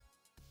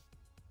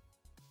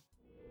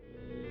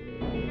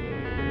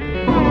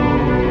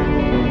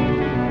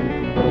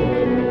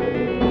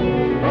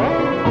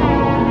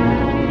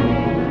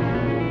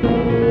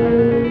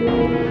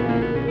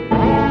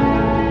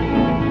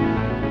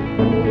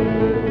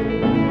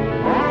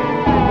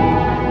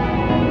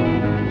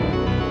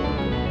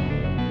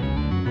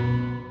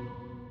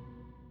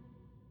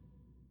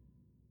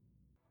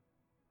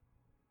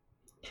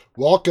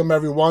Welcome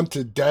everyone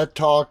to Dead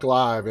Talk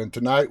Live, and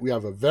tonight we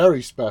have a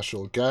very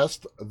special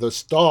guest, the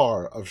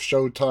star of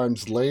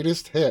Showtime's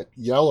latest hit,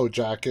 Yellow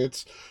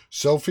Jackets,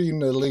 Sophie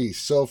Nélisse.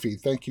 Sophie,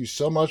 thank you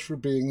so much for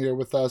being here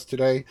with us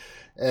today.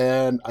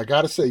 And I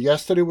gotta say,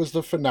 yesterday was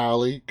the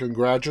finale.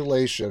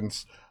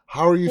 Congratulations.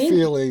 How are you Thank you.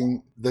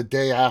 feeling the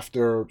day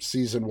after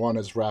season one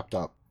is wrapped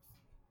up?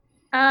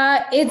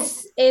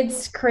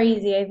 It's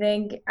crazy. I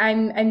think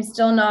I'm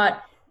still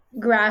not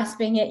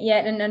grasping it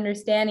yet and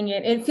understanding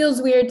it. It feels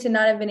weird to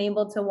not have been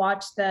able to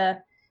watch the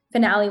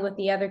finale with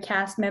the other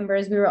cast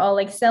members. We were all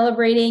like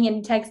celebrating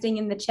and texting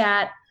in the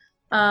chat.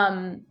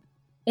 Um,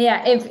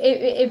 yeah,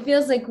 it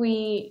feels like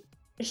we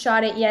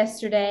shot it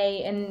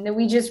yesterday and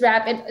we just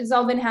wrapped it. It's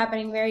all been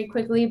happening very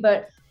quickly,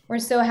 but we're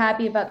so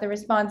happy about the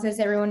responses.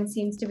 Everyone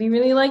seems to be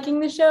really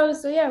liking the show.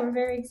 So yeah, we're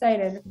very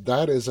excited.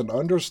 That is an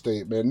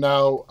understatement.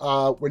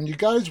 Now, when you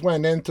guys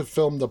went in to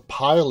film the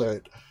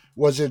pilot,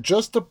 was it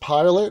just the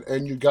pilot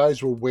and you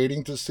guys were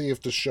waiting to see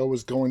if the show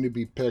was going to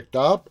be picked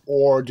up,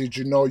 or did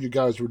you know you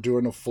guys were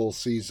doing a full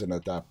season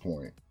at that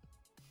point?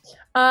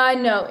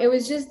 No, it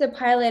was just the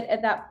pilot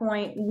at that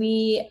point.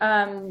 We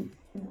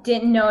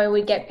didn't know it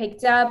would get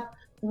picked up.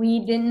 We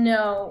didn't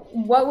know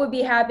what would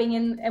be happening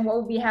and what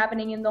would be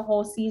happening in the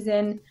whole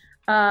season.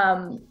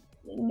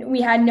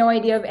 We had no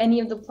idea of any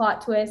of the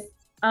plot twists.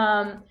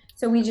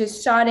 So we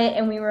just shot it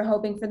and we were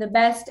hoping for the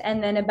best.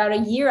 And then about a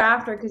year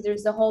after, because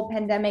there's the whole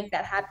pandemic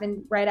that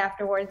happened right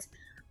afterwards,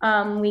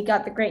 we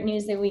got the great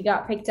news that we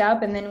got picked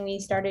up, and then we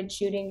started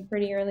shooting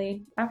pretty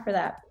early after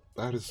that.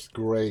 That is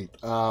great.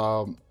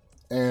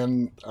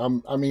 And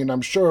I mean,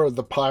 I'm sure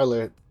the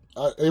pilot,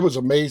 it was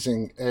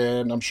amazing,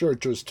 and I'm sure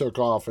it just took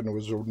off, and it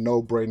was a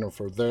no-brainer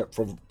for there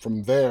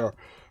from there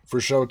for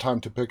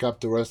Showtime to pick up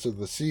the rest of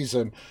the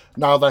season.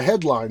 Now, the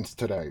headlines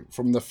today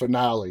from the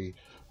finale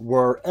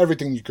were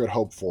everything you could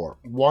hope for.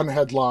 One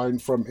headline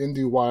from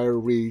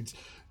IndieWire reads,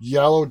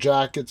 Yellow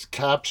Jackets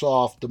caps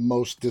off the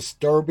most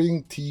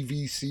disturbing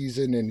TV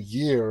season in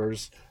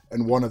years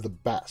and one of the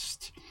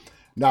best.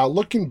 Now,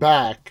 looking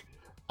back,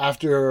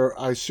 after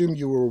I assume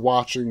you were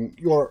watching,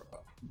 you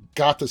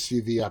got to see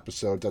the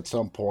episodes at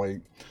some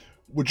point.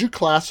 Would you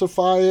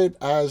classify it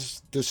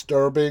as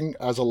disturbing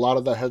as a lot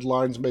of the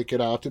headlines make it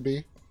out to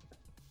be?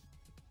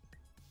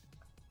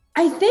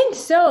 I think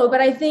so, but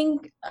I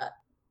think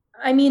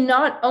I mean,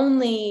 not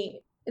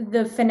only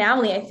the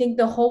finale, I think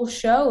the whole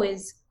show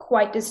is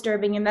quite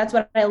disturbing. And that's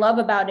what I love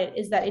about it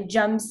is that it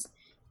jumps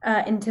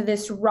into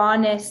this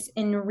rawness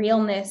and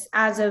realness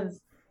as of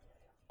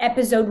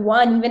episode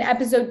one, even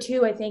episode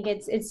two. I think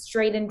it's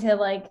straight into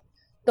like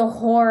the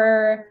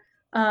horror,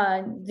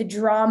 the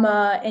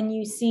drama, and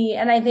you see,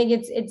 and I think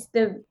it's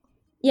the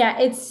yeah,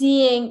 it's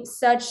seeing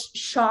such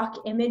shock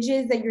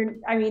images that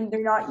I mean,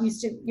 you're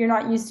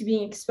not used to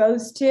being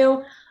exposed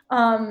to.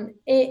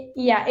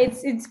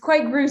 It's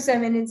quite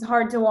gruesome and it's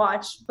hard to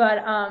watch, but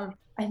I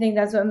think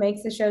that's what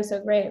makes the show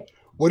so great.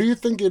 What do you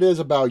think it is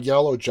about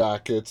Yellow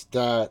Jackets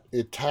that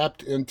it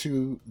tapped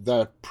into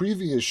that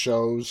previous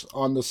shows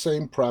on the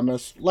same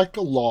premise, like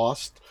a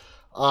Lost,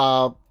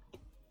 uh,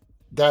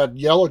 that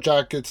Yellow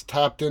Jackets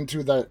tapped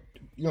into that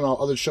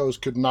other shows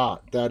could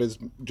not? That is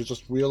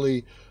just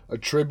really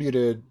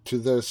attributed to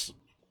this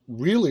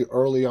really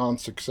early on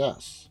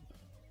success.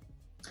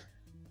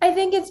 I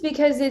think it's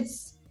because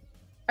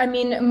I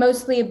mean,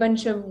 mostly a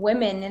bunch of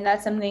women, and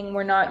that's something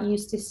we're not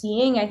used to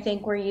seeing. I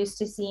think we're used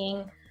to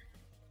seeing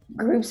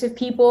groups of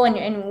people,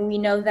 and we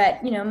know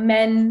that,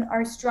 men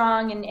are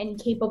strong and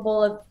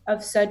capable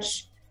of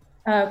such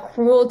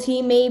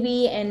cruelty,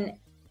 maybe, and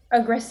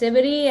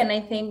aggressivity. And I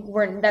think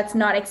that's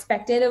not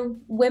expected of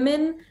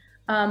women.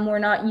 We're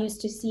not used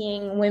to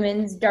seeing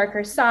women's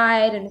darker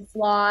side and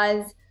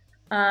flaws.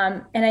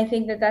 And I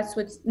think that that's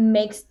what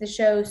makes the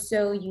show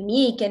so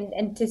unique,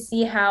 and to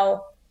see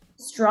how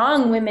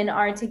strong women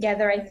are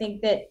together. I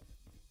think that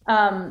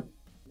um,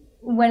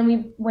 when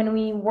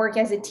we work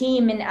as a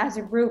team and as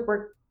a group,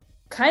 we're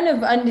kind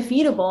of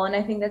undefeatable, and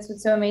I think that's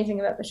what's so amazing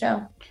about the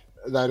show.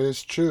 That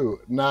is true.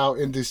 Now,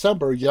 in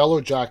December,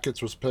 Yellow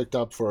Jackets was picked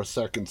up for a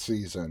second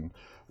season.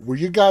 Were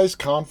you guys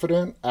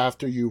confident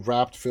after you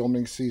wrapped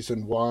filming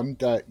season one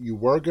that you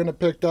were going to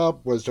pick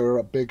up? Was there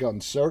a big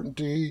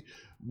uncertainty?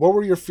 What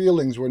were your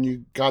feelings when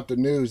you got the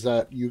news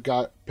that you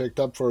got picked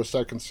up for a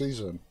second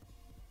season?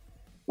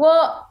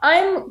 Well,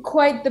 I'm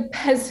quite the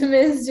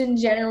pessimist in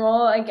general.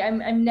 Like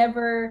I'm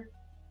never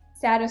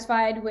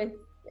satisfied with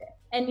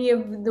any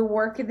of the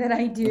work that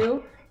I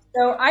do.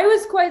 So I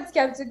was quite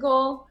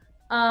skeptical.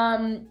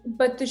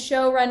 But the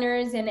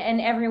showrunners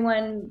and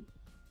everyone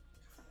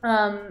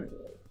um,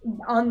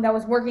 on that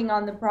was working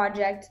on the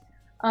project,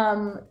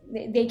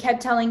 they kept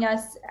telling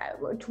us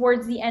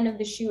towards the end of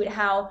the shoot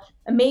how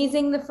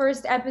amazing the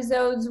first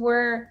episodes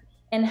were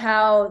and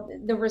how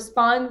the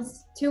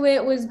response to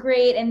it was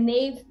great, and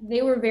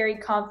they were very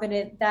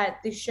confident that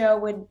the show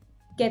would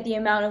get the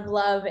amount of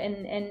love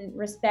and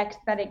respect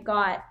that it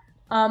got.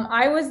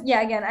 I was,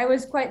 yeah, again, I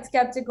was quite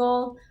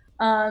skeptical.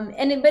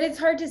 But it's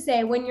hard to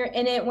say when you're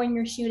in it, when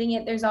you're shooting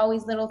it. There's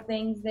always little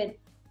things that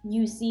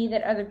you see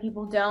that other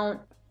people don't.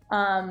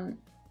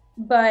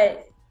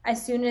 But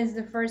as soon as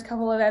the first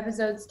couple of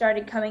episodes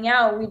started coming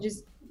out, we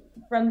just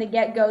from the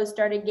get-go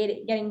started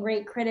getting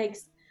great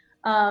critics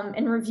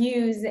and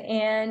reviews,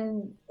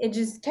 and it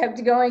just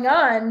kept going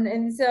on.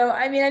 And so,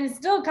 I mean, I'm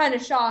still kind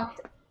of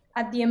shocked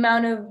at the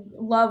amount of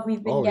love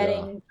we've been Oh yeah.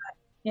 getting.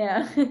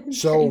 Yeah,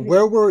 it's So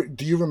crazy.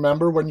 do you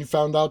remember when you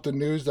found out the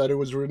news that it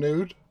was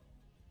renewed?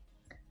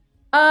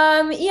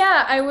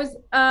 Yeah, I was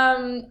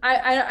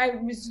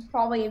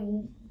probably,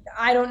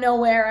 I don't know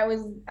where I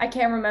was. I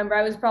can't remember.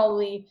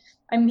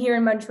 I'm here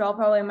in Montreal,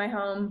 probably in my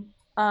home.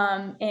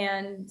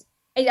 And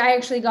I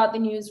actually got the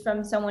news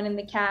from someone in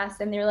the cast,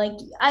 and they're like,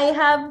 I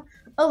have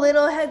a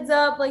little heads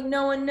up, like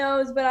no one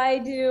knows, but I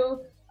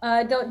do.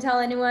 Don't tell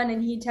anyone.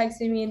 And he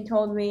texted me and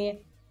told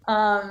me.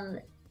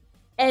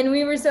 And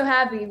we were so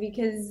happy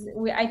because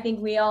I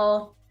think we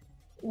all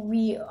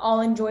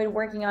enjoyed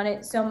working on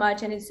it so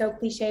much, and it's so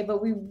cliche,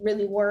 but we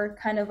really were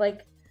kind of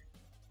like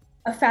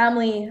a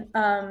family.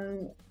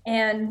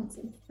 And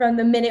from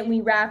the minute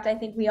we wrapped, I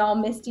think we all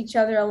missed each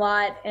other a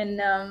lot. And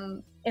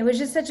it was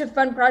just such a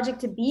fun project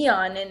to be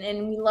on.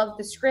 And we loved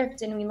the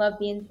script and we loved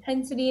the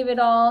intensity of it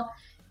all.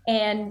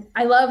 And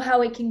I love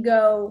how it can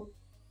go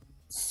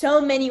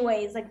so many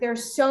ways. Like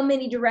there's so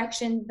many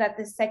directions that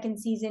the second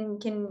season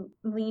can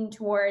lean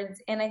towards.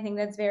 And I think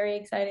that's very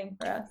exciting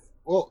for us.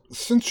 Well,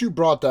 since you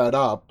brought that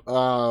up,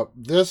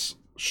 this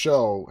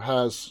show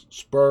has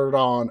spurred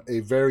on a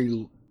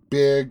very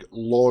big,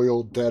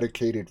 loyal,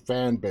 dedicated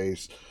fan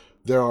base.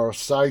 There are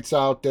sites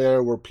out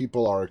there where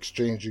people are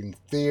exchanging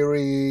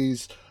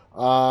theories.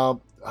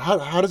 How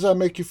does that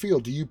make you feel?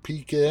 Do you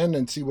peek in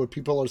and see what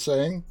people are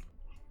saying?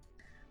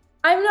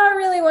 I'm not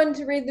really one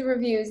to read the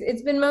reviews.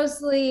 It's been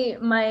mostly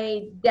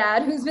my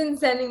dad who's been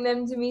sending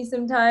them to me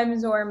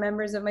sometimes, or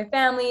members of my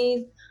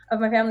family, or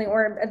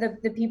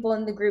the people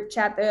in the group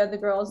chat. The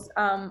girls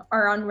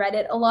are on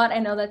Reddit a lot. I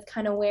know that's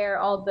kind of where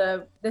all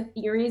the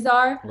theories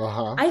are. Uh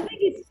huh. I think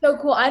it's so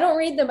cool. I don't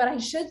read them, but I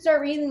should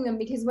start reading them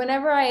because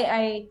whenever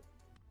I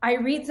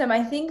read them,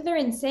 I think they're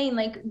insane.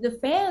 Like the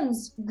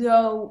fans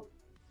go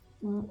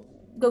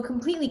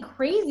completely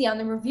crazy on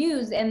the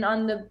reviews and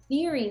on the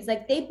theories.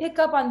 Like they pick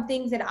up on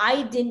things that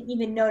I didn't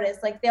even notice.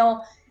 Like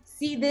they'll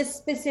see this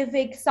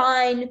specific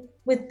sign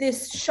with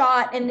this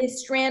shot and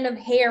this strand of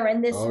hair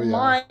and this Oh yeah.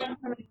 line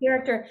from a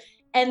character,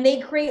 and they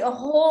create a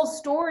whole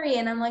story.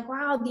 And I'm like,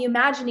 wow, the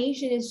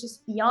imagination is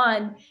just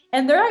beyond.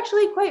 And they're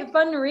actually quite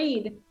fun to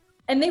read,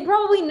 and they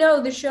probably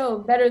know the show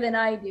better than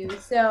I do.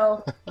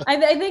 So I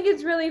think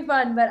it's really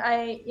fun. But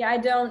I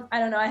don't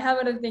know. I have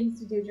other things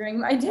to do during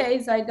my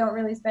day, so I don't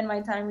really spend my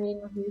time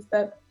reading reviews.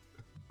 But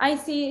I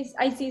see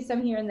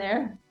some here and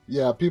there.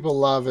 Yeah, people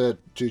love it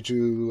to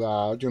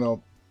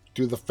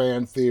do the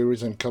fan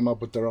theories and come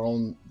up with their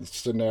own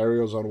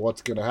scenarios on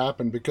what's going to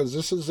happen, because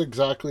this is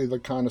exactly the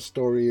kind of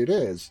story it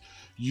is.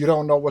 You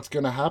don't know what's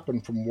going to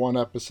happen from one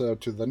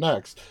episode to the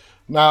next.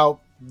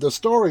 Now, the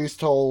story is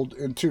told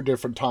in two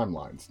different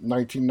timelines: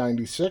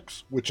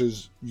 1996, which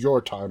is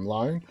your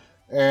timeline,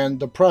 and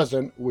the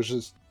present, which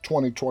is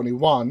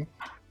 2021,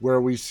 where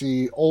we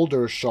see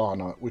older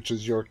Shauna, which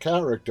is your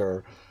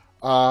character.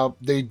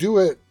 They do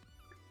it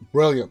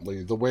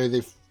brilliantly, the way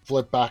they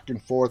flip back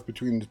and forth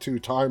between the two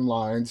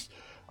timelines.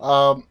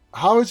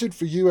 How is it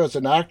for you as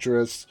an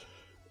actress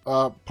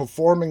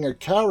performing a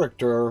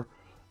character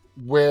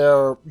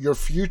where your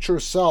future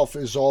self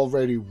is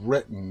already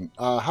written?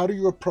 How do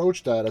you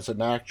approach that as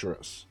an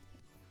actress?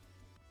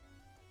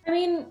 I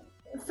mean,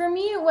 for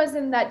me, it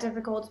wasn't that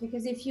difficult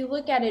because if you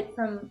look at it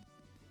from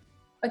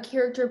a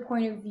character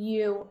point of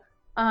view,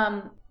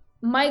 um,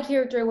 my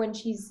character, when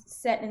she's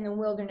set in the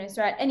wilderness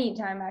or at any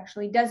time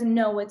actually, doesn't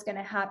know what's going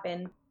to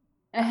happen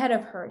ahead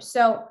of her.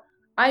 So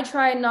I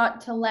try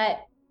not to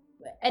let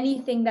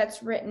anything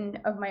that's written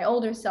of my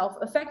older self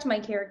affect my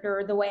character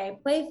or the way I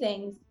play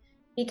things,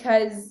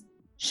 because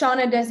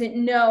Shauna doesn't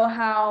know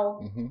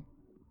how Mm-hmm.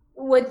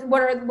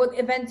 what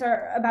events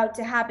are about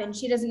to happen.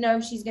 She doesn't know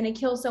if she's going to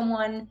kill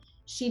someone.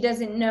 She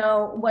doesn't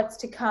know what's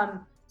to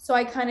come. So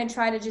I kind of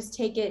try to just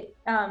take it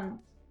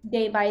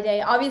day by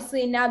day.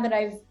 Obviously, now that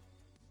I've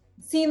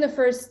seen the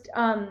first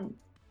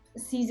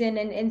season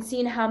and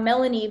seen how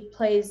Melanie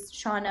plays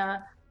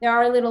Shauna, there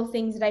are little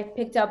things that I've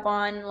picked up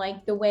on,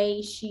 like the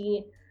way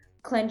she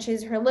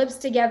clenches her lips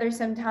together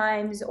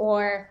sometimes,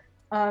 or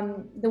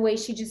the way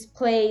she just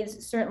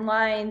plays certain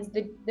lines,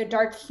 the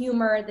dark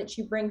humor that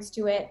she brings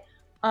to it.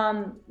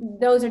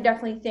 Those are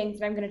definitely things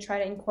that I'm going to try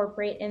to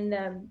incorporate The in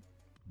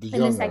the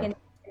younger second.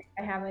 If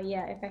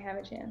I have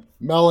a chance.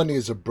 Melanie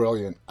is a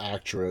brilliant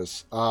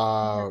actress.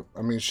 I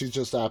mean, she's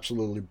just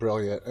absolutely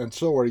brilliant, and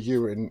so are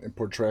you in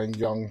portraying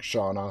young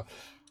Shauna.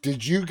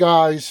 Did you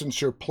guys,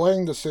 since you're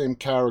playing the same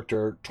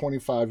character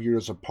 25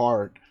 years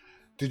apart,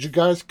 did you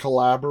guys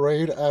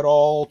collaborate at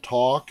all?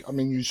 Talk? I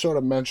mean, you sort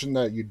of mentioned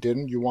that you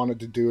didn't. You wanted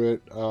to do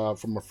it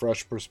from a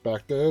fresh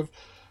perspective.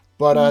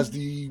 But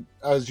Mhm.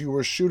 as you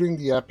were shooting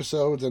the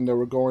episodes and they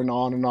were going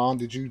on and on,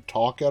 did you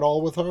talk at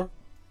all with her?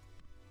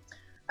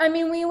 I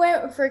mean, we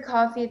went for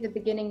coffee at the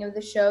beginning of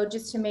the show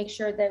just to make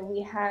sure that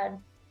we had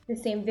the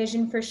same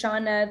vision for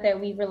Shauna, that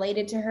we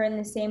related to her in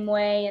the same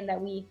way, and that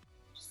we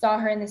saw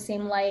her in the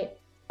same light.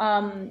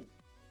 Um,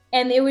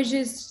 and it was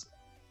just,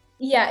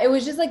 yeah, it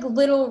was just like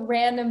little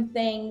random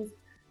things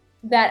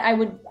that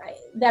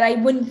that I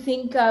wouldn't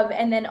think of.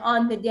 And then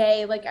on the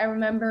day, like I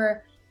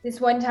remember this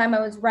one time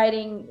I was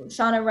writing,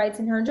 Shauna writes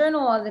in her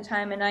journal all the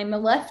time, and I'm a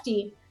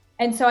lefty.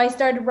 And so I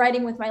started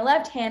writing with my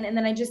left hand, and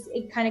then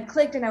it kind of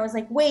clicked, and I was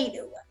like, wait,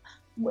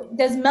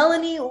 does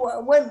Melanie,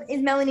 what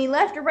is Melanie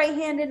left or right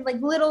handed?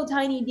 Like little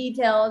tiny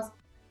details.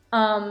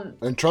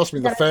 And trust me,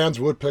 the That fans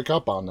would pick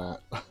up on that.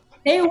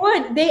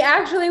 they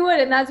actually would.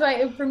 And that's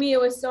why for me, it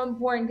was so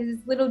important because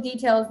it's little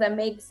details that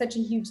make such a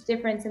huge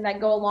difference and that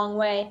go a long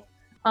way.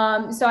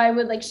 So I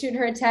would like shoot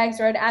her a text,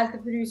 or I'd ask the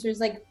producers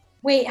like,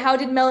 wait, how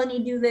did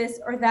Melanie do this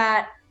or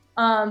that?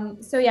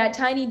 So yeah,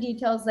 tiny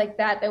details like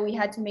that we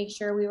had to make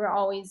sure we were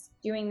always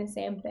doing the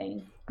same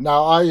thing.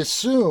 Now, I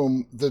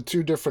assume the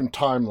two different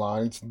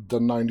timelines, the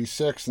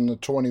 96 and the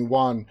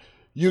 21,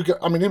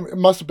 I mean, it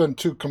must have been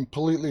two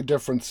completely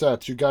different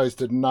sets. You guys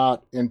did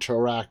not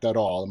interact at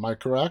all. Am I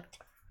correct?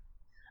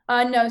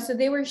 No, so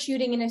they were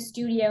shooting in a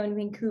studio in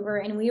Vancouver,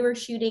 and we were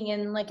shooting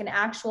in like an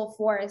actual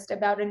forest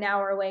about an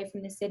hour away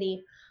from the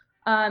city.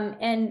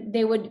 And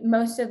they would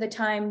most of the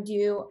time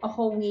do a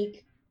whole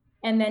week,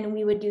 and then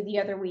we would do the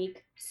other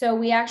week. So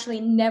we actually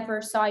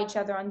never saw each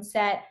other on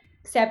set,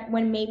 except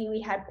when maybe we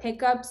had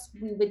pickups.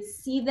 We would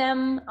see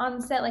them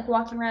on set, like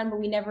walking around, but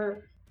we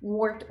never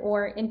worked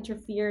or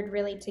interfered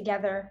really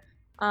together.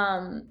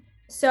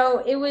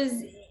 So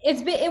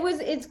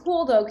it's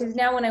cool though, because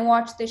now when I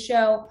watch the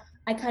show,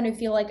 I kind of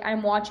feel like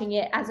I'm watching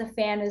it as a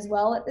fan as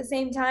well at the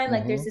same time.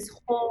 Like Hmm. there's this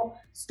whole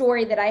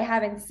story that I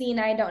haven't seen.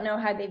 I don't know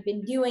how they've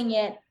been doing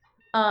it.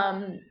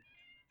 Um,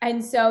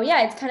 and so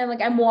yeah, it's kind of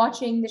like I'm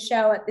watching the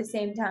show at the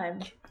same time.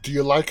 Do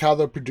you like how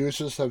the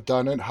producers have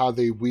done it? How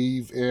they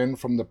weave in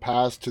from the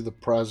past to the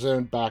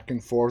present, back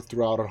and forth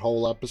throughout a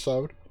whole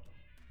episode?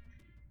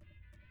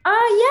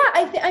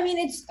 Yeah, I mean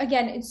it's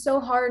again, it's so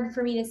hard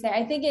for me to say.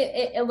 I think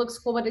it looks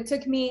cool, but it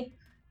took me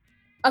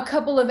a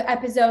couple of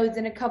episodes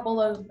and a couple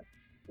of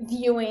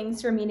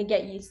viewings for me to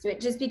get used to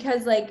it, just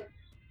because like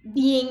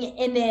being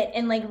in it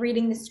and like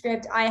reading the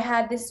script, I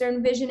had this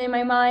certain vision in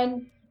my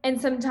mind, and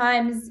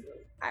sometimes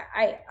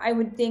I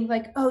would think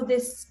like, oh,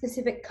 this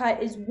specific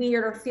cut is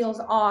weird or feels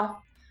off,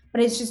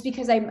 but it's just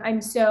because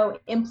I'm so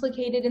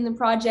implicated in the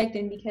project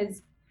and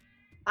because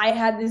I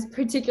had this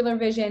particular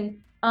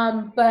vision.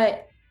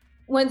 But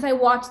once I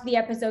watched the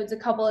episodes a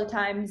couple of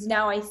times,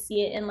 now I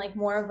see it in like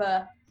more of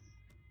a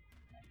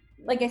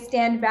like I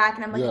stand back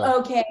and I'm like, Yeah. oh,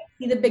 okay, I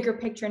see the bigger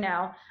picture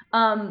now.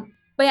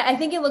 But yeah, I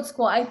think it looks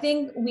cool. I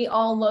think we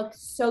all look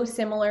so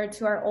similar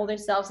to our older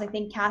selves. I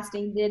think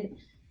casting did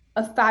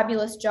a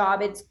fabulous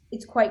job.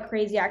 It's quite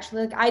crazy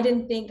actually. Like I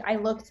didn't think I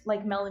looked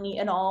like Melanie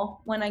at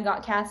all when I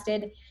got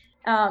casted.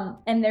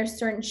 And there's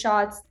certain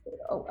shots,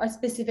 a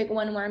specific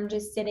one where I'm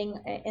just sitting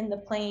in the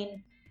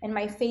plane and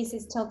my face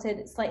is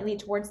tilted slightly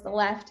towards the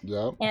left,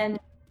 Yeah. and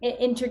it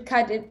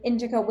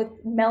intercut with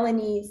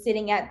Melanie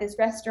sitting at this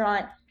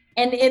restaurant,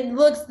 and it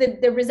looks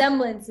the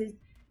resemblance is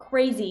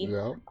crazy.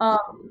 Yeah.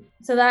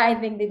 So that I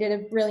think they did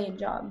a brilliant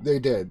job. They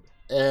did.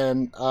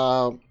 And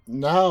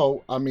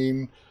now, I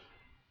mean,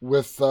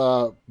 with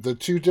the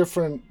two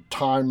different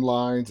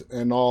timelines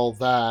and all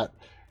that,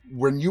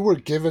 when you were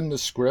given the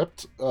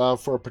script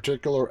for a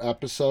particular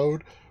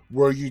episode,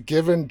 were you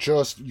given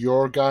just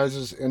your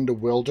guys' in the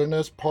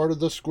wilderness part of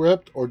the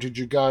script, or did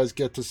you guys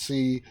get to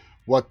see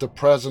what the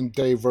present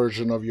day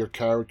version of your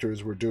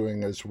characters were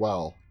doing as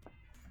well?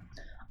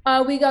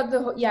 We got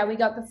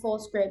the full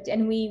script,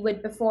 and we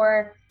would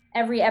before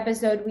every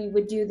episode we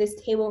would do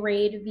this table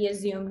raid via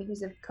Zoom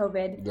because of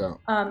COVID.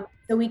 Yeah.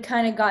 So we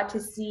kind of got to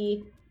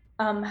see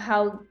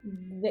how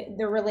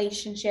the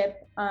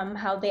relationship,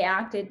 how they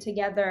acted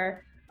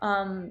together.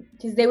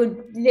 Because they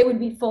would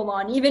be full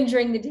on even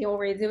during the table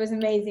raids. It was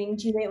amazing.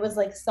 Juliet was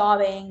like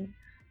sobbing.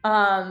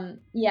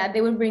 Yeah,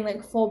 they would bring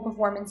like full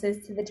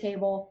performances to the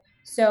table.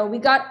 So we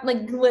got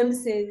like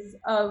glimpses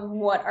of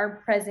what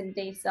our present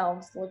day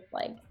selves looked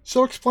like.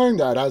 So explain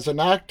that as an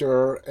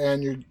actor,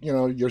 and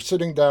you're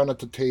sitting down at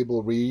the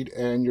table read,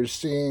 and you're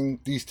seeing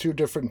these two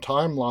different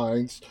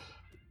timelines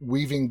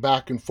weaving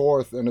back and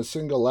forth in a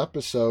single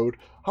episode.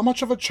 How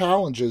much of a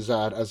challenge is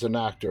that as an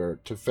actor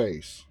to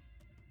face?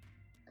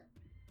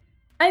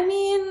 I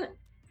mean,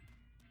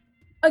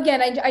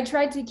 again, I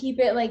tried to keep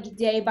it like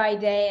day by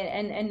day,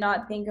 and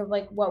not think of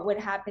like what would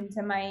happen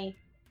to my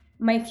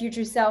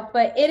future self.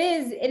 But it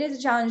is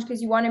a challenge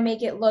because you want to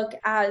make it look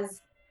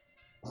as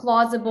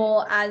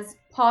plausible as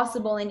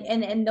possible,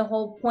 and the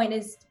whole point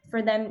is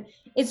for them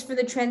is for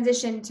the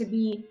transition to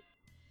be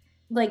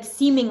like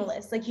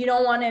seamless. Like you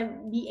don't want to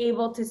be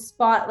able to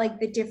spot like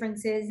the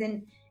differences,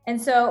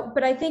 and so,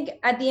 but I think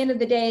at the end of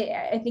the day,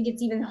 I think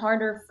it's even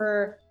harder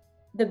for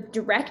the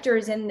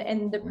directors and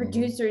the Hmm.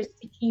 producers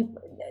to keep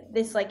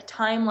this like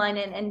timeline,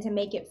 and to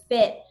make it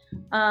fit.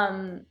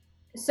 um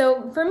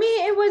so for me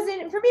it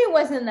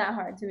wasn't that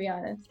hard, to be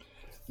honest.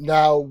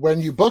 Now, when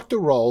you booked the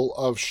role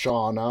of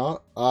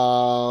Shauna,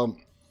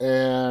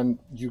 and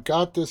you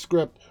got this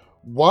script,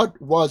 what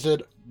was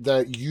it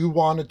that you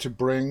wanted to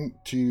bring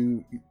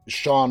to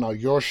Shauna,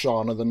 your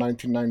Shauna, the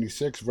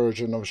 1996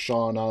 version of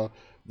Shauna,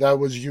 that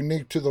was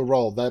unique to the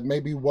role, that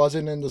maybe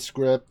wasn't in the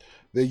script,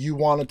 that you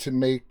wanted to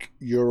make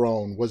your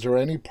own? Was there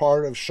any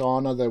part of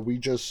Shauna that we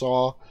just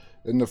saw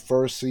in the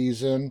first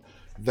season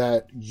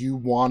that you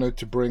wanted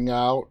to bring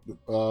out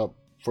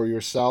for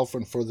yourself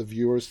and for the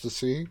viewers to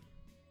see?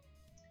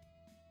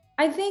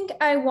 I think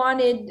I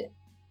wanted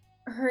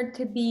her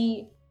to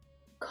be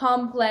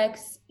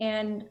complex,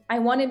 and I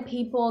wanted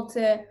people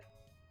to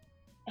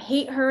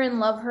hate her and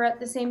love her at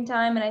the same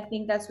time. And I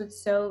think that's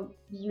what's so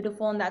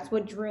beautiful, and that's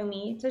what drew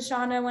me to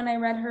Shauna when I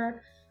read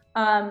her.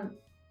 Um,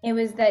 it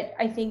was that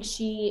I think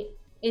she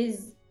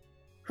is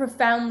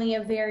profoundly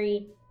a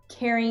very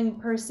caring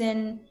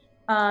person,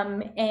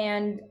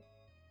 and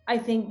I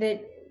think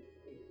that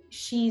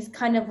she's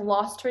kind of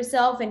lost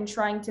herself and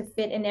trying to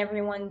fit in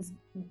everyone's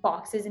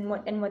boxes and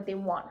what they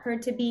want her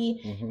to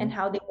be Mm-hmm. and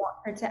how they want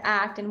her to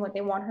act and what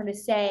they want her to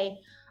say.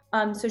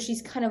 So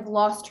she's kind of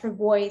lost her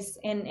voice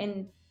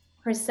and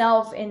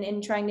herself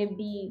in trying to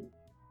be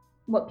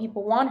what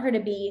people want her to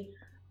be.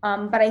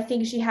 But I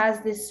think she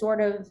has this sort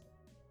of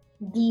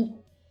deep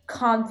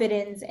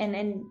confidence,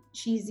 and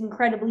she's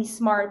incredibly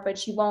smart, but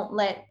she won't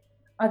let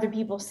other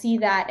people see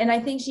that. And I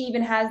think she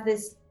even has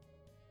this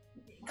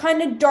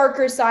kind of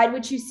darker side,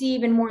 which you see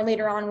even more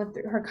later on with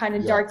her kind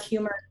of Yeah. dark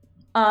humor.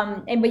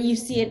 And but you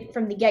see it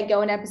from the get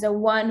go in episode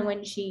one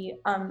when she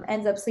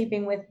ends up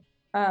sleeping with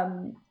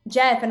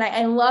Jeff, and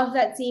I love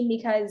that scene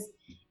because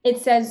it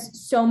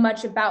says so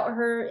much about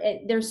her.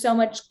 There's so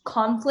much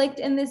conflict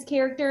in this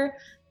character,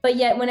 but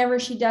yet whenever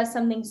she does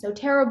something so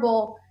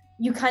terrible,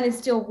 you kind of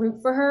still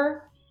root for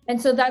her. And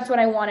so that's what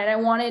I wanted. I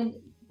wanted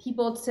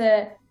people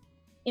to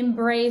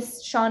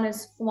embrace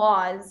Shauna's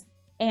flaws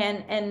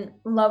and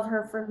love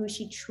her for who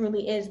she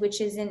truly is,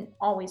 which isn't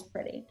always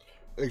pretty.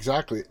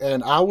 Exactly.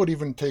 And I would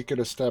even take it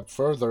a step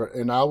further,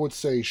 and I would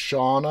say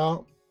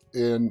Shauna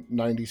in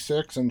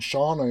 96 and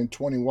Shauna in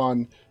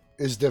 21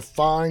 is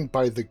defined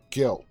by the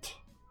guilt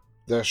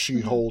that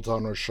she Mhm. holds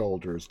on her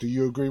shoulders. Do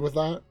you agree with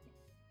that?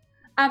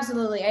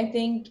 Absolutely. I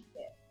think,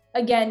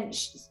 again,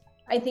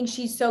 I think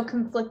she's so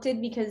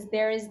conflicted because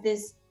there is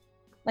this,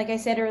 like I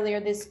said earlier,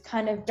 this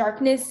kind of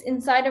darkness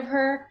inside of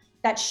her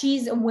that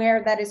she's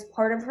aware that is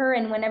part of her.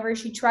 And whenever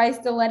she tries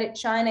to let it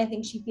shine, I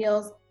think she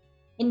feels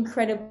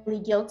incredibly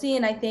guilty.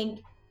 And I think,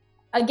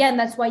 again,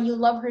 that's why you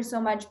love her so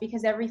much,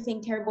 because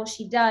everything terrible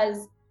she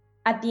does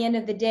at the end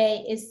of the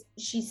day is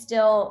she's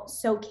still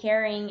so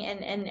caring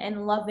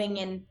and loving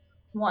and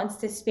wants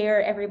to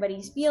spare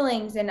everybody's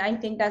feelings. And I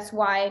think that's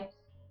why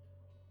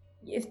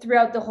if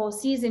throughout the whole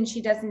season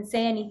she doesn't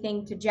say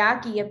anything to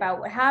Jackie about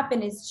what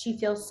happened, is she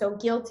feels so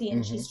guilty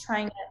and Mm-hmm. she's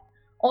trying to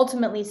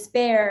ultimately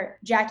spare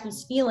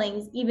Jackie's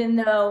feelings, even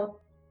though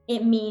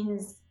it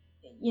means,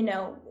 you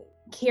know,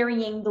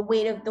 carrying the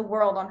weight of the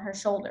world on her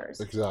shoulders.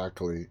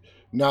 Exactly.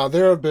 Now,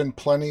 there have been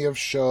plenty of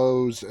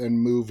shows and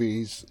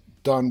movies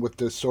done with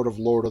this sort of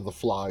Lord of the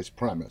Flies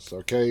premise,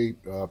 okay?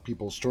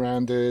 People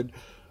stranded,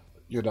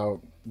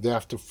 they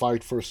have to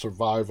fight for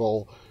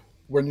survival.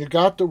 When you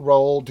got the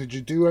role, did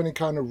you do any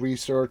kind of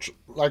research?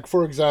 Like,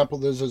 for example,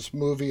 there's this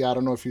movie, I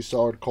don't know if you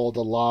saw it, called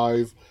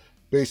Alive,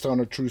 based on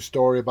a true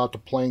story about the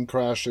plane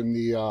crash in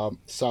the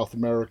South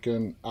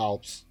American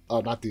Alps.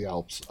 Not the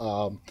Alps.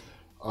 Uh,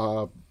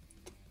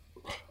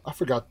 I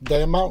forgot the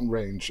damn mountain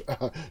range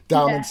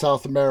down in Yeah.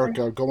 South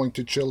America, going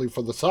to Chile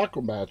for the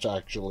soccer match,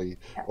 actually,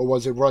 or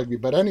was it rugby?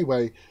 But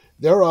anyway,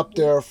 they're up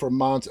there for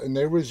months and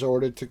they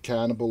resorted to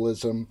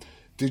cannibalism.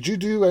 Did you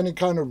do any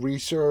kind of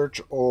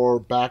research or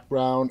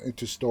background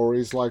into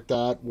stories like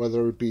that,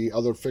 whether it be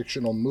other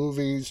fictional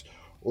movies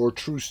or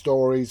true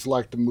stories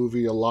like the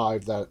movie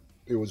Alive that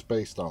it was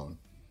based on?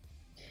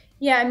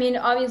 Yeah, I mean,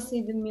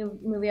 obviously the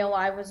movie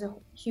Alive was a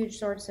huge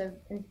source of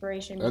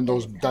inspiration And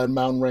because those it's kind that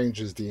mountain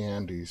range is the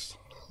Andes.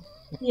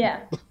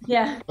 yeah,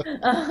 yeah.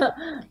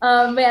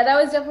 But yeah,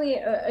 that was definitely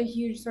a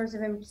huge source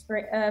of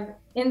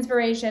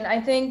inspiration.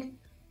 I think,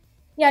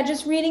 yeah,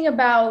 just reading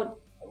about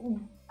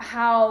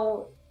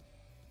how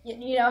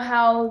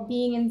how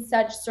being in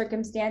such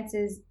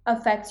circumstances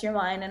affects your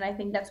mind, and I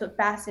think that's what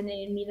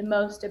fascinated me the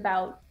most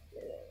about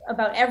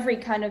every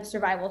kind of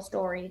survival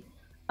story.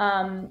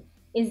 Um,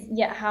 is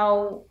yeah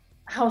how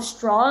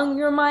strong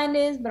your mind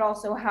is, but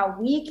also how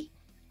weak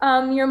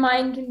your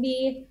mind can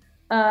be,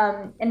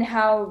 and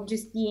how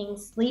just being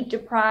sleep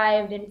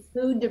deprived and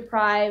food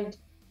deprived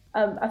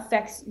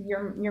affects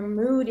your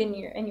mood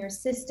and your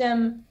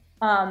system.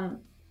 And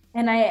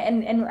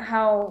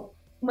how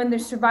when the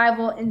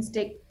survival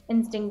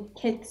instinct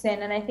kicks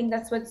in, and I think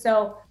that's what's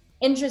so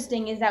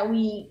interesting is that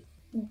we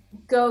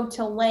go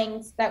to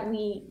lengths that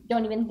we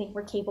don't even think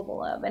we're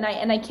capable of. And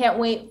I can't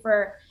wait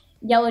for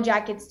Yellow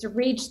Jackets to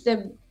reach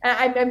the.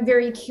 I'm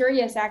very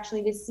curious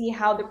actually to see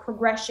how the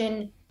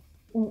progression,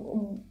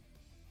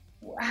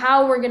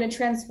 how we're going to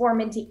transform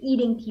into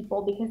eating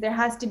people, because there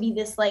has to be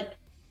this like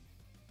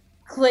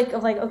click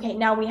of like, okay,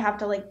 now we have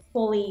to like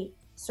fully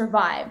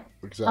survive. Um,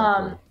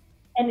 Exactly.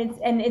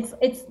 and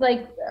it's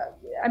like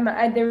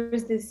there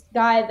was this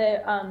guy,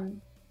 the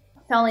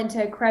fell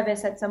into a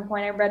crevice at some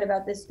point. I read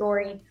about this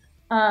story.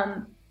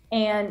 Um,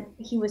 and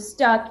he was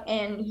stuck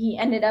and he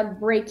ended up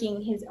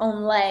breaking his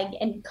own leg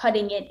and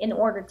cutting it in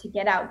order to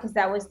get out because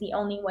that was the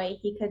only way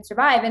he could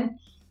survive.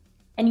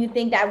 And you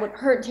think that would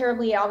hurt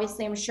terribly.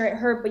 Obviously, I'm sure it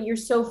hurt, but you're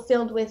so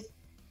filled with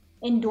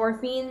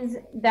endorphins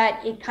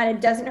that it kind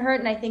of doesn't hurt.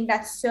 And I think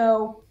that's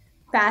so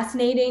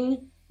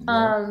fascinating.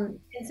 Yeah.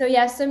 And so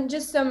yeah,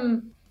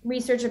 some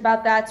research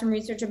about that, some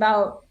research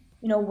about,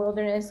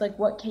 wilderness, like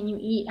what can you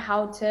eat,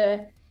 how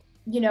to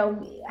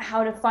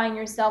find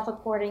yourself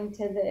according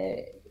to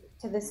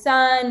the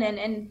sun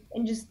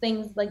and just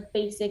things like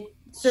basic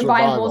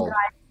survival Survival.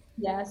 guide,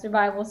 yeah,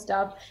 survival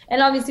stuff.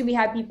 And obviously we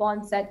had people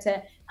on set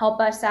to help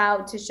us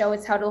out, to show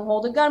us how to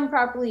hold a gun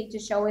properly, to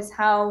show us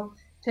how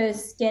to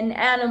skin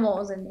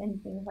animals and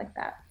things like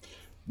that.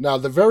 Now,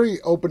 the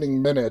very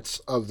opening minutes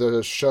of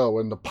the show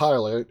in the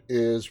pilot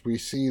is we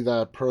see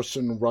that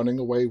person running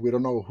away. We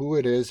don't know who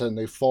it is, and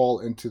they fall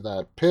into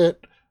that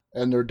pit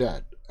and they're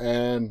dead.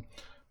 And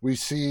we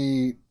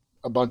see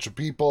a bunch of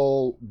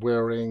people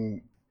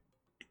wearing,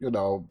 you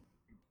know,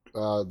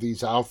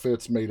 these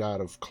outfits made out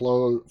of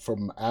clothes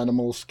from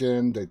animal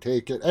skin. They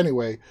take it.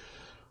 Anyway,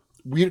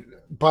 we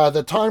by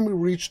the time we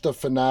reach the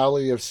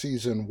finale of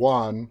season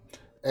one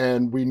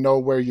and we know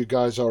where you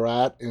guys are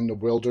at in the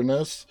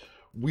wilderness,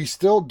 we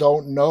still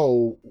don't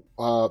know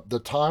the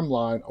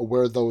timeline of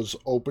where those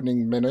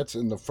opening minutes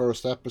in the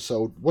first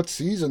episode, what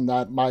season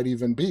that might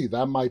even be.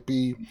 That might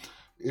be,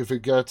 if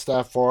it gets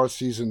that far,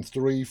 season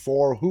three,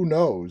 four, who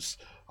knows,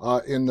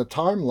 in the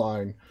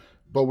timeline.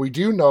 But we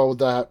do know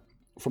that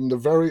from the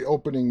very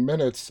opening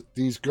minutes,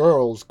 these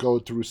girls go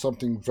through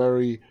something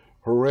very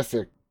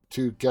horrific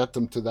to get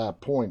them to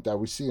that point that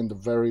we see in the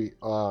very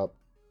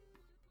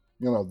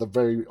the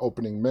very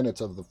opening minutes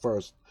of the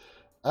first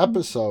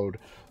episode.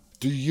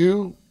 Do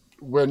you,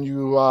 when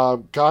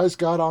you guys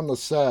got on the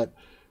set,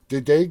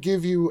 did they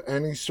give you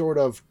any sort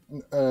of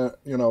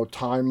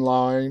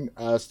timeline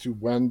as to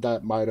when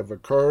that might have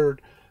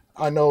occurred?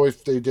 I know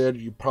if they did,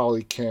 you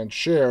probably can't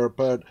share,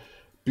 but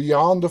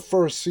beyond the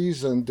first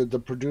season, did the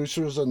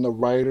producers and the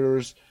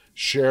writers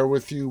share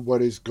with you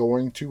what is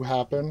going to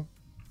happen?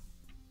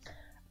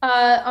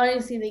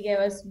 Honestly, they gave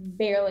us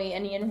barely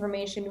any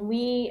information.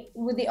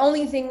 The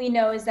only thing we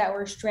know is that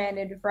we're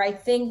stranded for I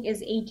think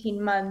is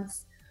 18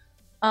 months.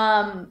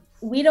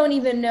 We don't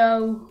even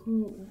know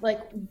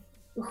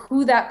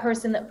who that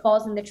person that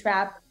falls in the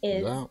trap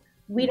is. Yeah.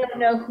 We don't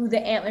know who the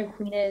Antler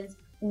Queen is.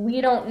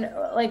 We don't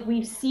know, like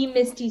we see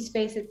Misty's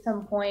face at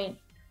some point,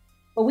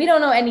 but we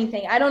don't know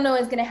anything. I don't know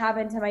what's gonna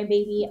happen to my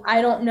baby.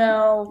 I don't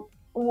know.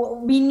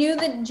 We knew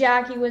that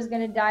Jackie was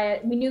gonna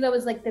die. We knew that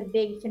was like the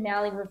big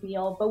finale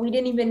reveal, but we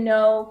didn't even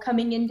know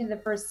coming into the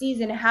first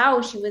season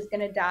how she was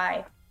gonna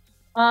die.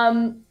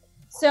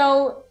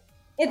 So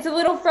it's a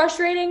little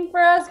frustrating for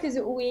us because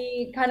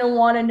we kind of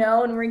want to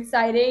know and we're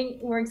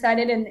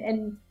excited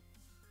and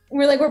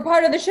we're like, we're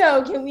part of the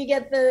show. Can we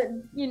get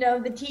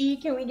the tea?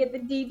 Can we get the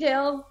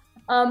details?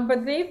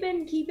 But they've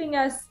been keeping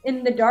us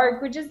in the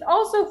dark, which is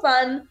also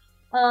fun.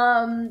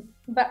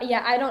 But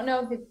yeah, I don't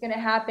know if it's going to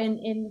happen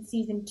in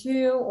season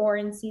 2 or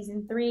in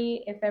season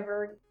 3, if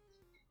ever,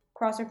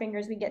 cross our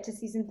fingers, we get to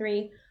season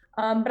 3.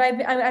 But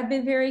I've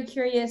been very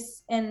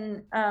curious,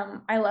 and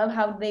I love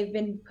how they've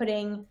been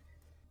putting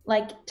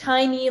like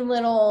tiny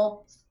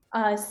little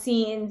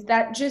scenes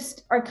that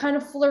just are kind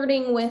of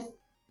flirting with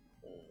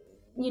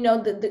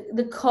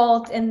the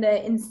cult and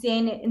the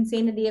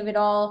insanity of it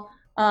all,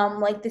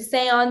 like the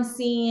seance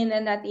scene,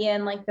 and at the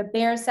end like the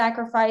bear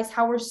sacrifice,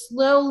 how we're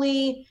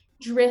slowly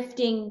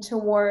drifting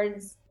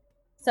towards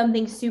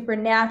something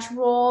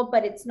supernatural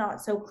but it's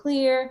not so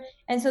clear.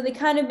 And so they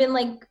kind of been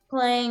like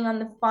playing on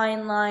the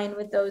fine line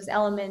with those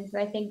elements,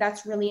 and I think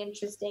that's really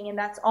interesting, and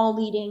that's all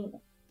leading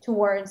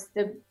towards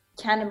the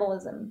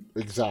cannibalism.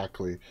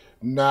 Exactly.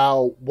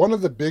 Now, one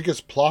of the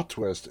biggest plot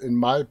twists, in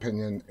my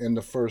opinion, in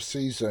the first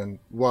season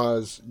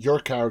was your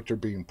character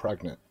being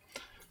pregnant.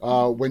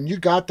 When you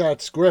got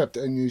that script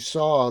and you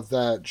saw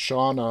that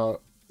Shauna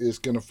is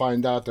going to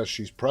find out that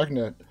she's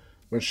pregnant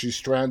when she's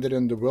stranded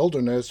in the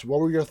wilderness, what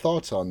were your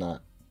thoughts on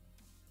that?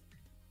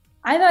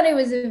 I thought it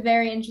was a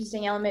very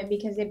interesting element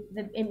because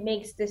it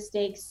makes the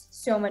stakes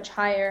so much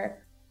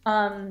higher,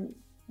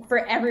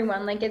 for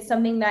everyone. Like it's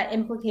something that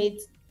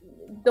implicates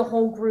the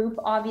whole group,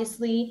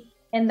 obviously,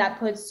 and that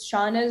puts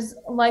Shauna's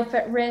life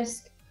at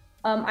risk.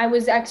 I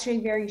was actually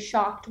very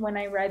shocked when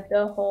I read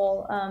the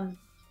whole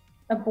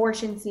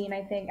abortion scene.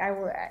 I think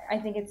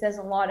it says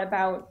a lot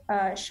about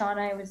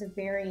Shauna. It was a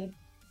very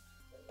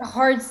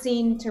hard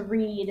scene to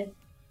read,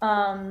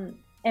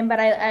 but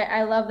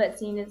I love that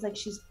scene. It's like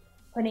she's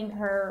putting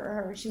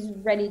she's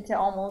ready to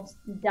almost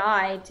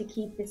die to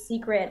keep the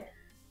secret.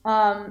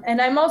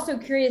 And I'm also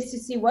curious to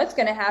see what's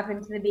going to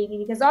happen to the baby,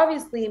 because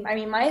obviously, I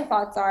mean, my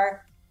thoughts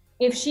are,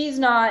 if she's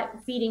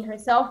not feeding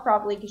herself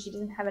properly because she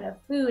doesn't have enough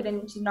food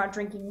and she's not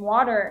drinking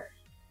water,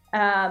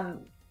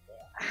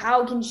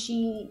 how can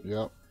she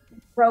Yep.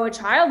 grow a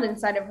child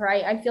inside of her?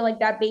 I feel like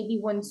that baby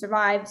wouldn't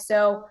survive.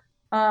 So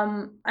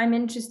I'm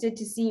interested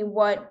to see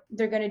what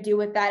they're going to do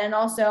with that. And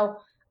also,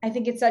 I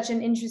think it's such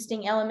an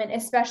interesting element,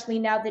 especially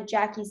now that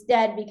Jackie's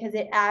dead, because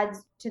it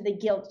adds to the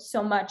guilt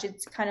so much.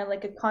 It's kind of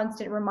like a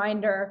constant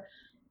reminder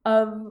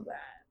of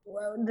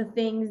the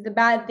things, the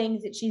bad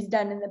things that she's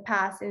done in the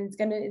past, and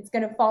it's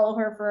gonna follow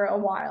her for a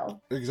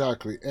while.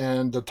 Exactly.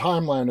 And the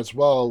timeline as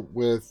well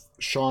with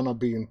Shauna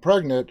being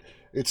pregnant,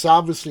 it's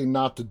obviously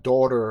not the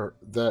daughter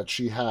that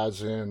she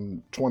has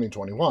in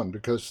 2021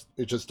 because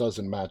it just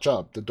doesn't match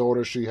up. The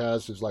daughter she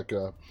has is like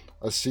a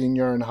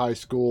senior in high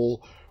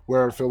school,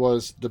 where if it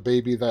was the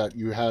baby that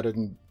you had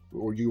in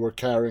or you were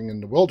carrying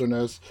in the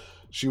wilderness,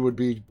 she would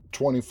be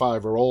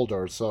 25 or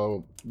older.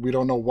 So we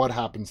don't know what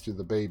happens to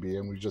the baby,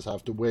 and we just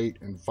have to wait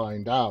and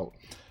find out.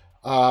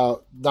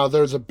 Now,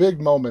 there's a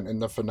big moment in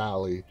the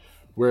finale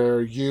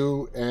where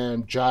you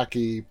and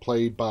Jackie,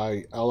 played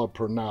by Ella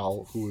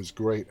Purnell, who is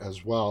great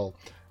as well,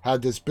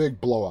 had this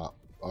big blow up.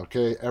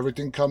 Okay,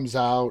 everything comes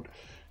out.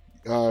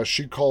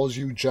 She calls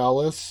you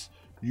jealous.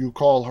 You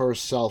call her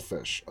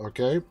selfish.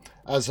 Okay,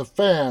 as a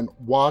fan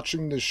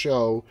watching the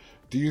show,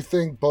 do you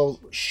think both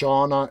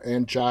Shauna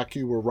and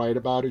Jackie were right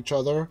about each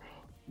other?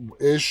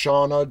 Is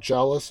Shauna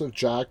jealous of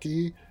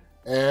Jackie?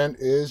 And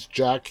is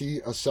Jackie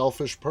a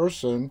selfish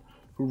person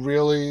who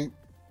really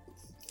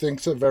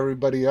thinks of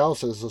everybody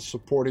else as a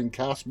supporting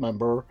cast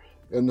member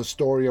in the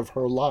story of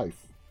her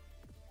life?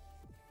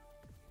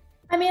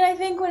 I mean, I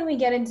think when we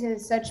get into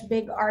such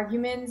big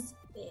arguments,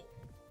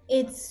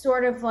 it's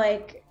sort of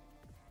like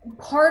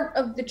part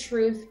of the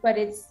truth, but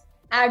it's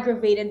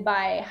aggravated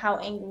by how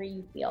angry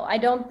you feel. I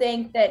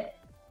think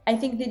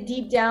that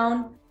deep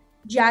down,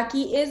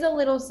 Jackie is a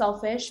little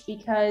selfish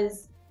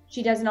because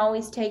she doesn't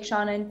always take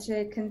Shauna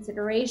into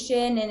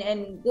consideration,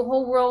 and the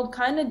whole world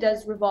kind of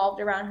does revolve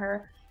around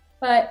her.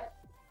 But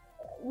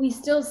we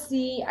still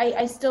see,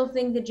 I still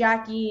think that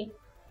Jackie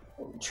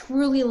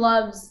truly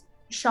loves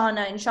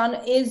Shauna, and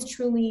Shauna is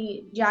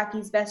truly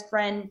Jackie's best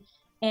friend.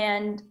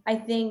 And I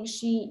think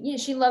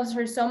she loves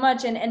her so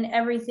much, and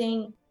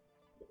everything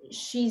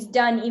she's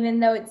done, even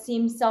though it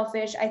seems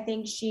selfish, I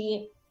think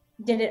she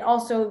did it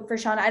also for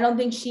Shauna. I don't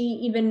think she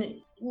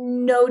even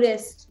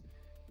noticed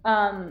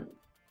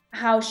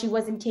how she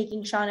wasn't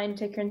taking Shauna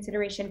into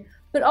consideration,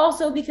 but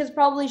also because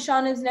probably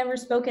Shauna's never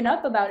spoken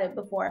up about it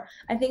before.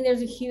 I think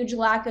there's a huge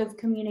lack of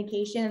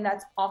communication, and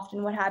that's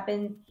often what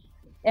happens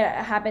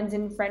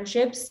in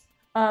friendships.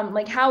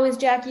 Like, how is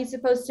Jackie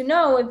supposed to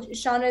know if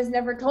Shauna has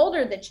never told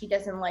her that she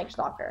doesn't like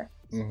soccer?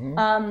 Mm-hmm.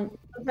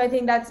 So I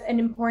think that's an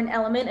important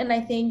element, and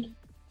I think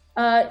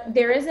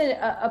there is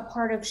a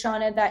part of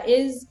Shauna that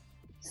is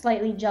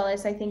slightly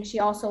jealous. I think she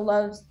also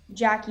loves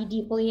Jackie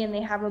deeply, and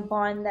they have a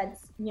bond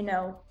that's,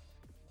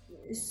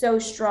 so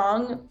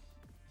strong.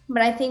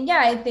 But I think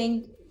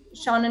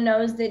Shauna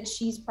knows that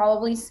she's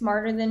probably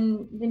smarter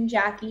than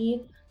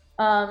Jackie,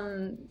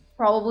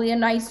 probably a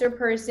nicer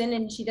person,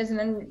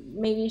 and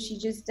maybe she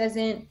just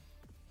doesn't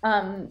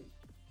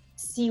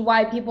see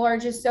why people are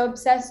just so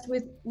obsessed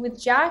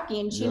with Jackie,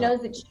 and she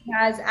knows that she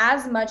has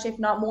as much, if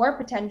not more,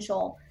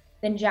 potential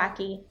than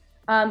Jackie.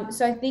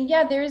 So I think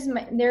there is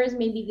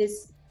maybe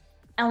this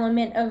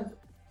element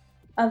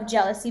of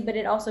jealousy, but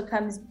it also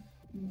comes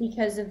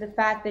because of the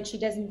fact that she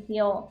doesn't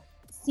feel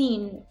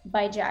seen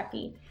by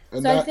Jackie.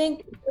 And so I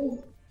think.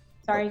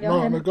 Sorry, go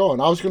ahead. No, go on.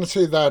 I was going to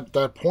say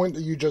that point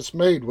that you just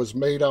made was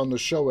made on the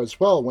show as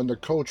well when the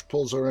coach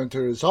pulls her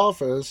into his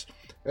office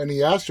and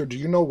he asks her, "Do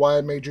you know why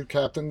I made you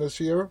captain this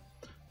year?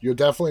 You're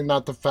definitely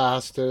not the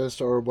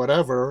fastest or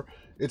whatever.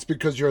 It's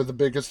because you're the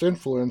biggest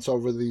influence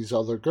over these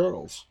other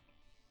girls."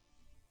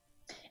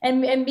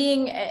 And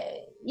being,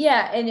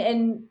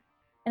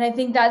 and I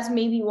think that's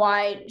maybe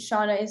why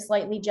Shauna is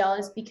slightly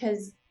jealous,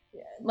 because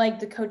like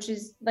the coach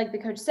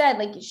said,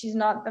 like, she's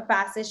not the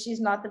fastest, she's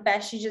not the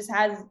best, she just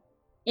has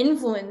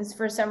influence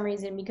for some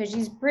reason because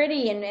she's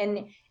pretty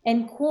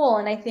and cool.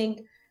 And I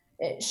think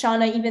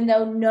Shauna, even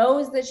though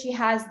knows that she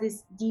has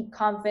this deep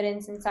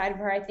confidence inside of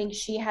her, I think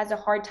she has a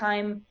hard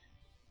time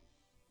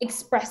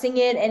expressing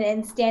it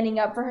and standing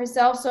up for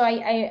herself. So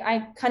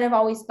I kind of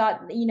always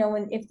thought,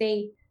 if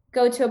they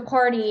go to a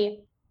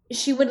party,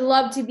 she would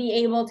love to be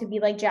able to be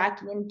like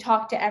Jackie and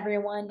talk to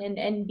everyone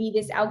and be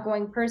this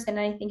outgoing person.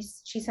 And I think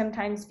she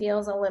sometimes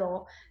feels a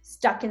little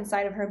stuck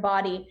inside of her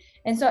body.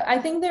 And so I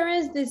think there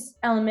is this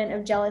element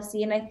of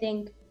jealousy. And I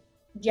think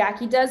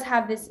Jackie does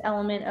have this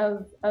element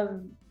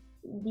of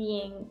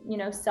being,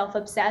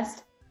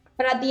 self-obsessed.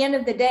 But at the end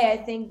of the day, I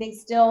think they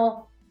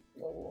still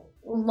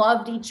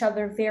loved each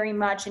other very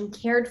much and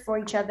cared for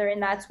each other.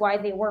 And that's why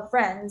they were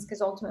friends,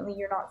 because ultimately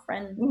you're not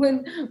friends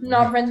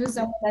with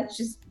someone that's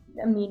just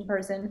a mean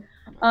person.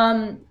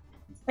 And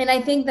I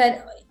think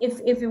that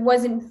if it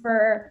wasn't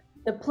for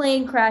the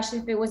plane crash,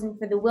 if it wasn't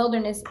for the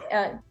wilderness,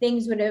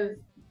 things would have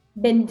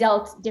been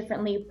dealt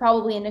differently,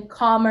 probably in a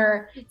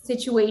calmer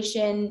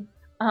situation.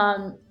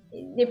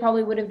 They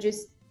probably would have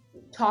just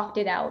talked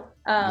it out.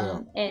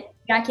 And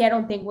Jackie, I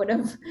don't think, would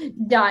have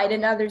died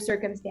in other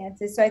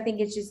circumstances. So I think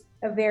it's just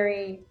a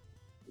very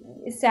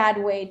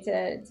sad way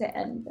to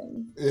end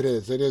things. It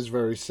is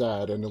very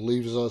sad, and it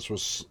leaves us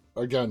with,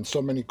 again,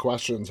 so many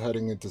questions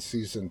heading into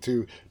season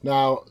 2.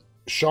 Now,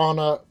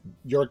 Shauna,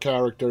 your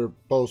character,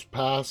 both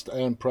past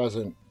and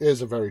present,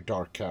 is a very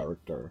dark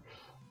character.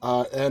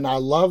 And I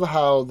love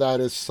how that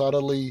is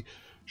subtly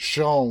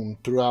shown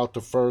throughout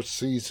the first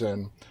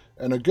season.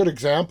 And a good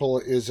example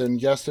is in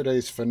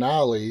yesterday's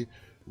finale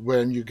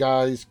when you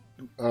guys,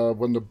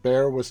 when the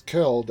bear was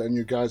killed and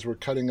you guys were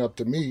cutting up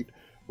the meat,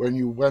 when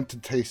you went to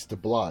taste the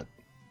blood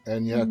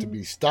and you had to Mhm.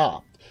 be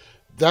stopped.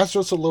 That's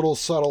just a little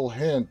subtle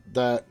hint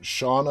that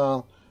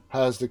Shauna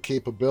has the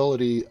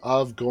capability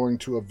of going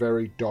to a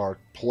very dark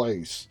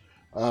place.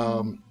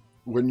 Mhm.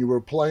 When you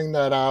were playing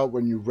that out,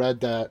 when you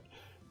read that,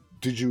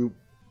 did you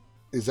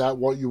is that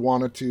what you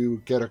wanted to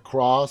get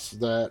across,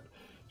 that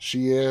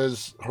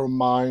her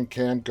mind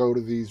can go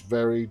to these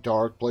very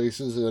dark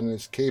places and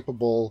is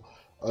capable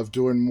of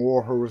doing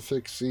more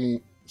horrific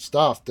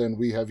stuff than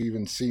we have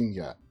even seen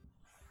yet?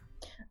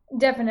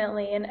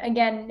 Definitely. And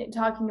again,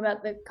 talking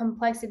about the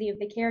complexity of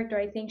the character,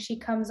 I think she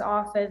comes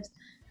off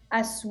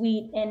as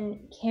sweet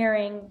and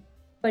caring,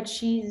 but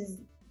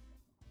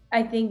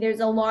I think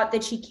there's a lot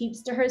that she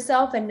keeps to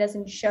herself and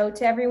doesn't show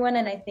to everyone.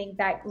 And I think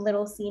that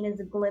little scene is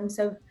a glimpse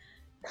of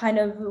kind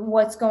of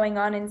what's going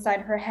on inside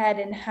her head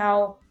and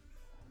how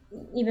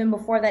even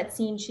before that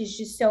scene she's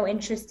just so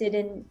interested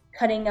in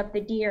cutting up the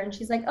deer and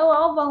she's like, oh,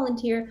 I'll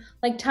volunteer,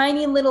 like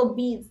tiny little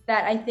beats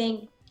that I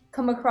think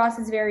come across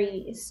as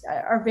very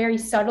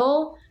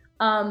subtle,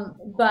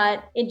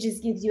 but it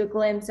just gives you a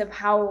glimpse of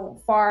how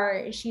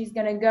far she's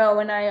gonna go.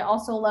 And I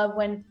also love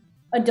when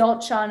adult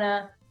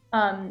Shauna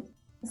um,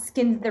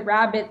 skins the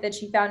rabbit that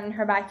she found in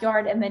her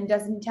backyard and then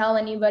doesn't tell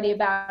anybody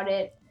about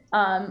it,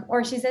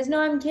 or she says,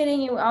 no, I'm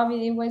kidding, it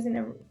obviously it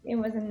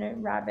wasn't a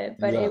rabbit,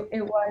 but Yeah.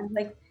 it was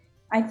like,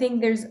 I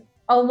think there's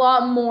a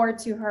lot more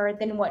to her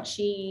than what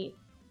she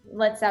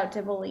lets out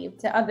to believe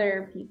to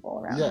other people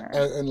around Yeah,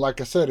 her. and like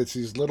I said, it's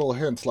these little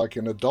hints, like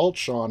in adult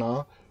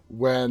Shauna,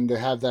 when they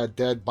have that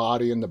dead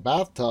body in the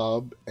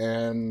bathtub,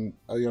 and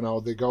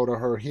they go to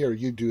her, here,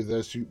 you do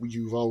this.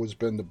 You've always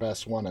been the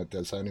best one at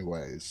this,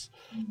 anyways.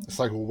 It's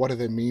like, well, what do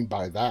they mean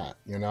by that?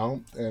 And I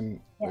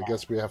Yeah.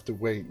 guess we have to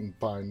wait and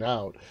find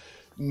out.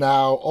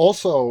 Now,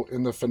 also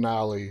in the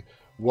finale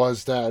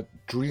was that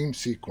dream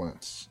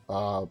sequence,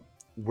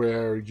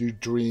 where you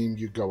dream,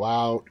 you go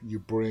out, you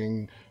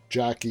bring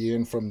Jackie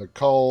in from the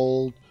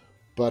cold,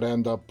 but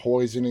end up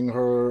poisoning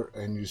her,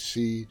 and you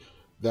see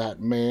that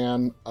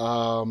man.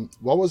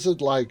 What was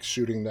it like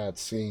shooting that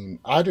scene?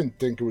 I didn't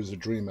think it was a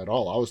dream at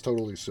all. I was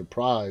totally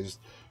surprised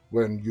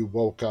when you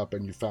woke up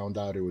and you found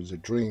out it was a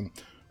dream.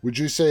 Would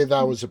you say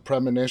that was a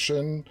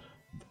premonition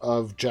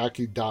of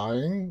Jackie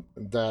dying?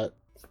 That,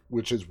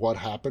 which is what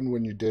happened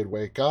when you did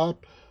wake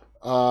up?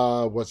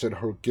 Was it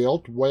her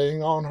guilt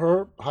weighing on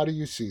her? How do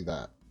you see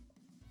that?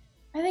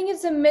 I think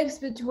it's a mix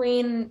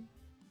between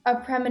a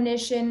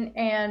premonition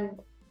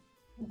and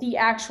the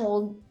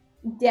actual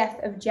death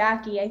of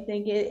Jackie. I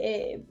think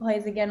it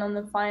plays again on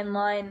the fine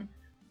line.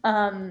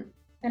 Um,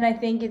 and I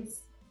think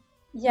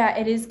yeah,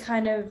 it is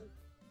kind of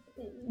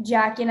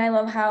Jackie, and I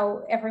love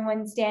how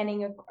everyone's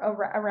standing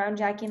around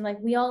Jackie and like,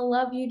 we all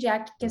love you,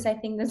 Jackie, because I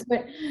think that's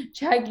what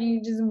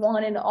Jackie just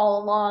wanted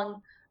all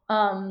along.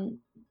 Um,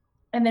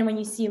 and then when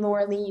you see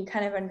Laura Lee, you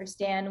kind of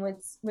understand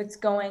what's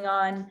going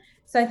on.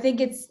 So I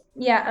think it's,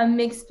 yeah, a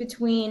mix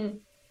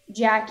between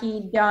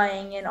Jackie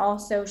dying and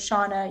also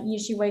Shauna.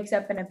 She wakes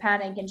up in a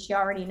panic and she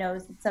already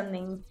knows that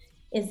something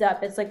is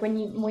up. It's like when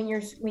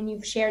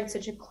you've shared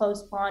such a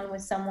close bond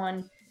with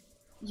someone,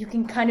 you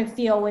can kind of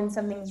feel when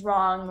something's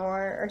wrong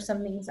or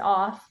something's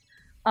off.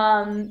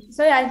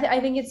 So yeah, I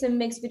think it's a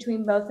mix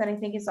between both, and I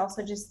think it's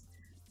also just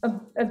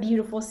a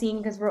beautiful scene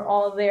because we're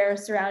all there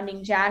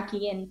surrounding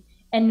Jackie, and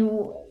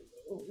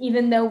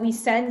even though we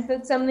sense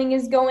that something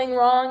is going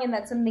wrong and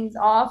that something's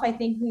off, I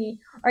think we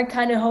are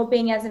kind of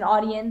hoping as an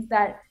audience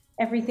that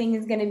everything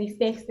is going to be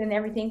fixed and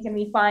everything's going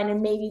to be fine,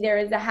 and maybe there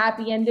is a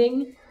happy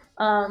ending.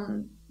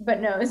 But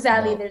no,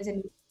 sadly, No. there's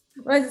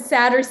a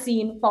sadder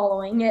scene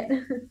following it.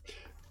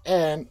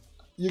 And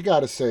you got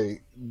to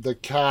say, the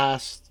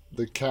cast,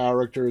 the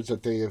characters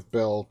that they have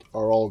built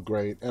are all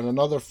great. And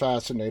another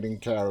fascinating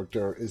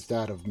character is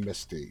that of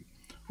Misty,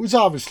 who's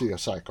obviously a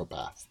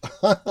psychopath.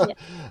 Yeah.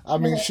 I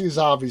mean, she's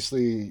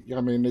obviously, I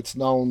mean, it's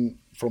known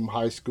from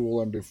high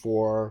school and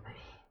before.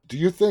 Do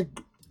you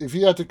think, if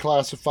you had to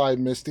classify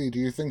Misty, do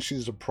you think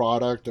she's a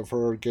product of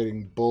her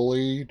getting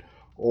bullied?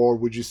 Or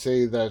would you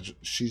say that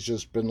she's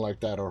just been like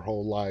that her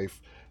whole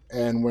life?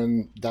 And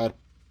when that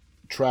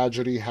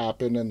tragedy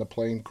happened and the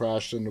plane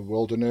crashed in the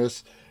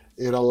wilderness,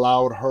 it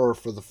allowed her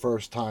for the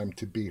first time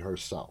to be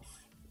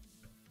herself.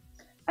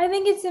 I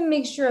think it's a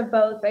mixture of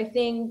both. I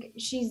think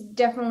she's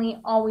definitely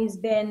always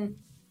been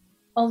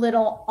a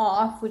little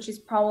off, which is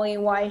probably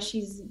why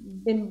she's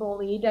been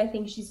bullied. I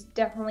think she's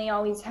definitely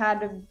always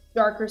had a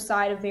darker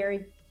side, a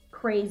very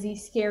crazy,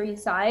 scary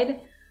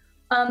side.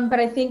 But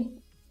I think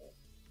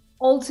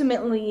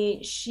ultimately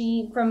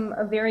she, from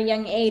a very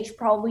young age,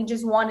 probably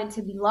just wanted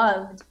to be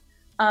loved.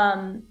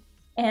 Um,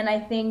 and I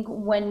think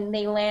when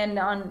they land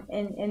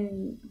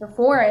in the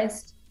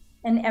forest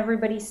and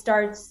everybody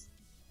starts,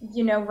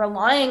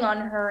 relying on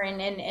her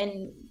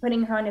and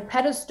putting her on a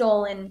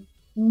pedestal,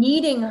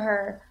 needing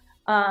her,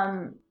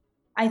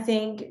 I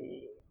think,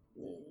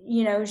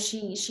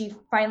 she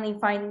finally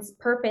finds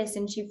purpose,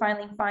 and she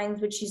finally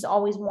finds what she's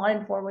always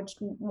wanted for, which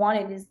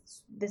wanted is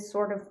this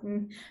sort of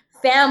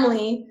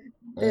family.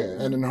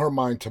 And in her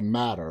mind to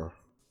matter.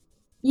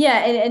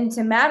 Yeah, and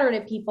to matter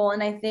to people.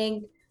 And I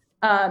think,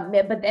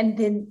 yeah, but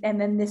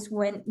then this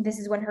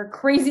is when her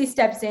crazy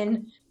steps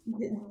in,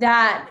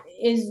 that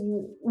is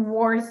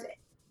worth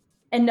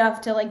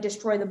enough to like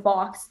destroy the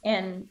box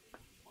and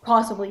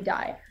possibly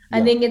die. I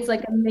Yeah. think it's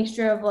like a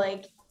mixture of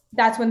like,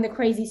 that's when the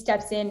crazy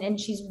steps in and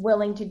she's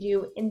willing to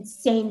do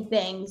insane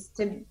things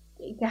to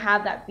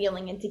have that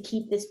feeling and to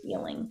keep this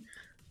feeling.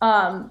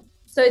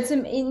 So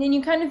and then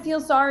you kind of feel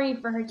sorry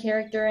for her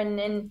character,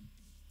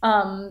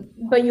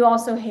 but you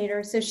also hate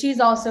her. So she's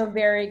also a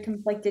very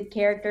conflicted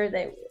character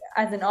that,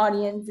 as an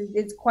audience,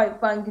 it's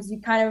quite fun because you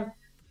kind of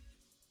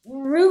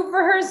root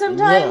for her Yeah.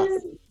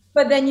 sometimes,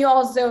 but then you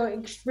also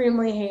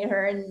extremely hate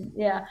her. And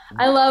yeah,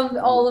 I love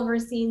all of her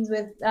scenes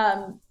with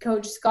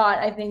Coach Scott.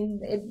 I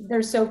think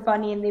they're so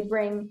funny, and they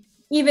bring,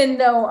 even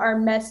though are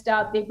messed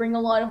up, they bring a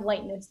lot of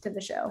lightness to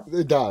the show.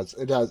 It does.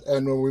 It does.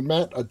 And when we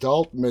met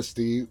adult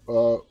Misty,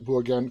 who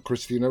again,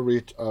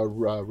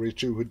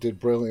 Ricci, who did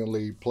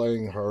brilliantly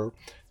playing her,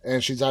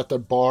 and she's at the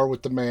bar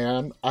with the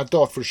man, I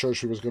thought for sure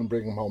she was going to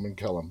bring him home and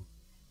kill him.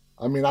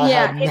 I mean,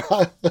 Yeah,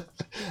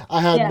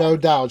 I had yeah, no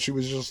doubt she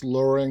was just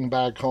luring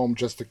back home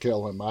just to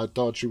kill him. I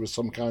thought she was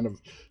some kind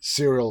of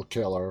serial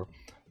killer.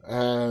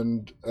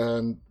 And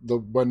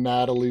the when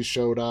Natalie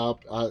showed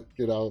up,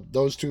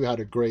 those two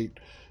had,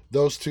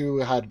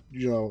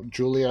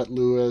 Juliette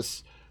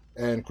Lewis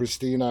and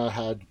Christina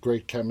had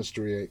great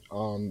chemistry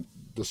on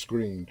the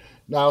screen.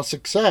 Now,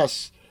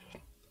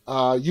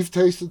 you've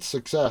tasted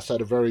success at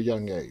a very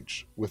young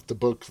age with The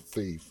Book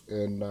Thief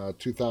in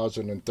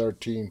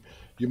 2013.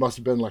 You must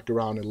have been like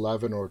around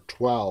 11 or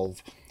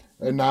 12.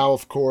 And now,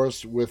 of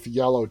course, with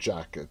Yellow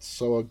Jackets.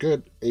 So a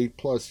good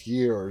 8+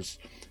 years.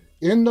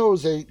 In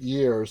those 8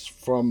 years,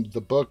 from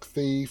The Book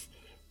Thief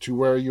to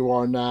where you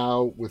are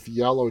now with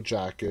Yellow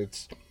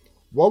Jackets,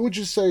 what would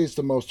you say is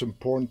the most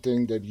important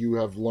thing that you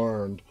have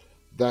learned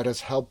that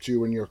has helped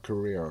you in your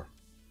career?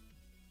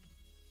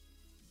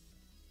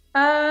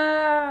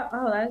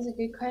 oh, that was a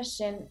good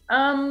question.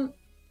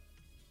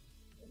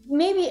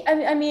 Maybe,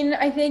 I mean,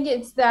 I think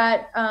it's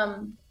that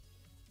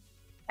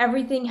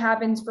everything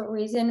happens for a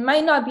reason. It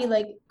might not be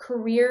like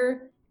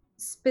career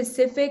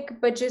specific,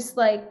 but just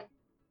like,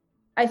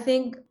 I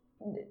think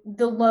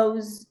the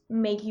lows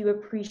make you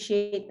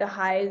appreciate the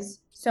highs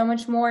so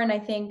much more. And I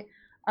think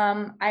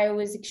I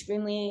was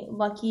extremely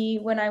lucky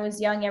when I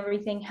was young.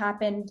 Everything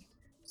happened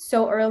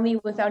so early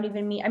without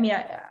even me. I mean,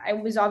 I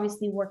was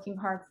obviously working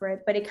hard for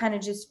it, but it kind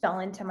of just fell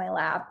into my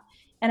lap.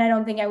 And I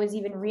don't think I was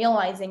even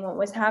realizing what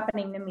was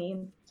happening to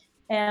me.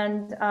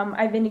 And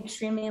I've been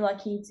extremely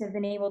lucky to have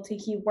been able to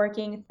keep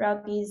working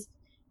throughout these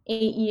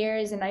 8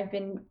 years. And I've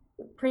been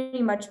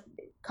pretty much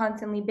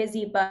constantly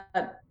busy,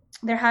 but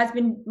there has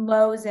been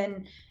lows,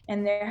 and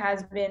there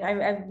has been,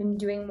 I've been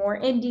doing more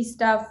indie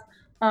stuff.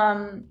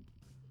 Um,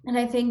 and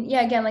I think,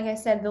 yeah, again, like I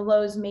said, the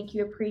lows make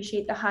you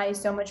appreciate the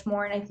highs so much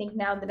more. And I think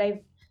now that I've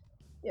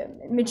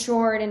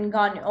matured and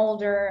gotten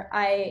older,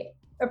 I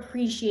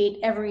appreciate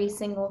every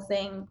single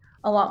thing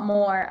a lot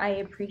more. I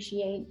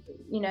appreciate,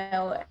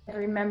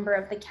 every member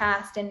of the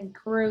cast and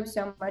crew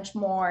so much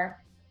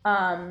more,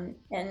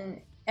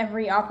 and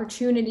every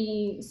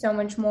opportunity so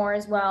much more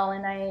as well.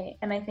 And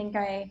I think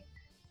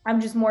I'm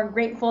just more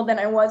grateful than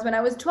I was when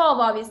I was 12,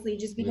 obviously,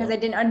 just because Yeah. I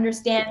didn't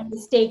understand the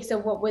stakes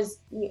of what was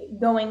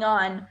going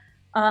on.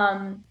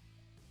 Um,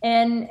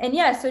 and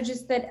yeah, so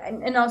just that,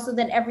 and also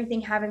that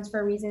everything happens for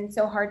a reason. It's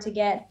so hard to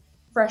get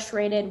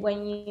frustrated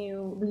when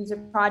you lose a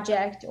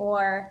project,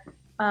 or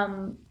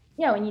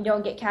yeah, when you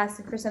don't get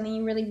casted for something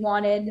you really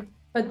wanted,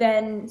 but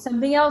then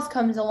something else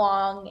comes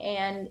along,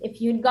 and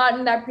if you had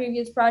gotten that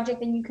previous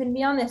project, then you couldn't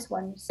be on this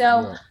one. So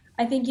Yeah.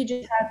 I think you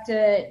just have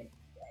to,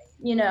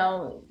 you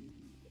know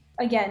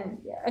again,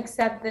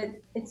 accept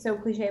that it's so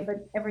cliche,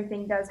 but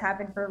everything does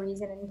happen for a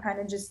reason, and kind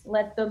of just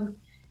let the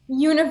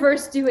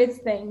universe do its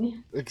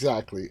thing.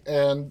 Exactly.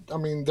 And I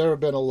mean, there have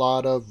been a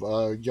lot of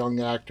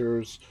young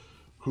actors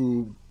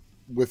who,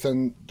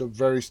 within the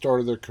very start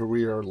of their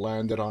career,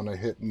 landed on a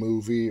hit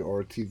movie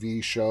or a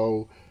TV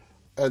show,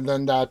 and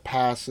then that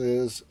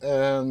passes,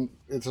 and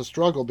it's a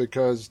struggle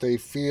because they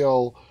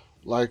feel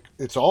like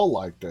it's all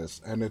like this,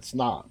 and it's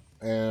not.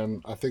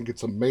 And I think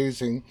it's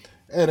amazing,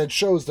 and it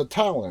shows the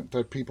talent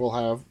that people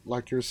have,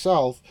 like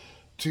yourself,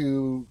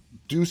 to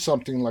do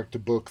something like The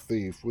Book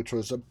Thief, which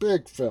was a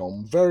big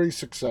film, very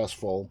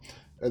successful.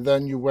 And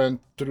then you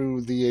went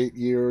through the 8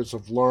 years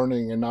of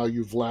learning, and now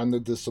you've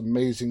landed this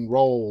amazing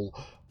role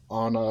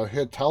on a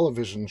hit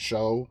television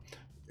show.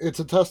 It's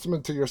a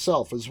testament to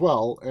yourself as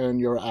well, and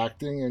your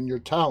acting and your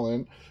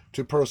talent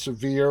to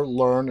persevere,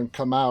 learn, and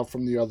come out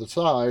from the other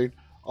side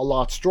a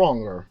lot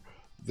stronger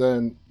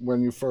than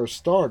when you first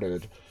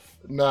started.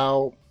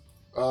 Now,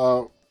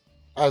 uh,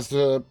 as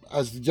the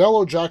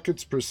Yellow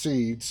Jackets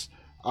proceeds,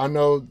 I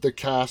know the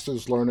cast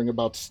is learning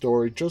about the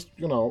story, just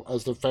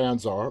as the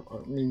fans are.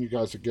 I mean, you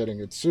guys are getting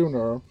it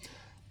sooner,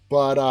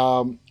 but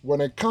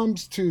when it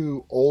comes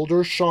to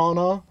older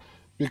Shauna,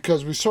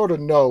 because we sort of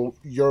know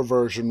your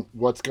version,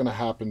 what's going to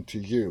happen to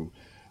you.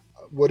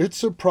 Would it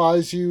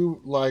surprise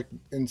you, like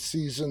in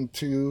season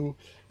 2,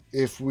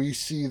 if we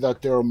see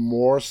that there are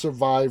more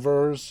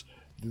survivors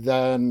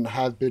than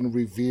have been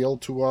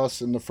revealed to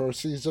us in the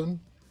first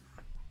season?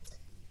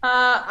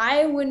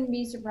 I wouldn't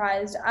be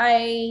surprised.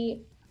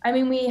 I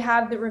mean, we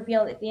have the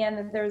reveal at the end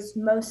that there's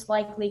most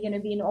likely going to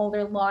be an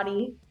older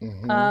Lottie,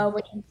 Mm-hmm.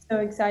 which I'm so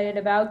excited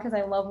about because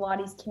I love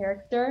Lottie's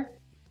character.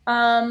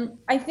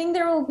 I think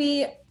there will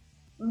be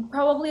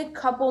probably a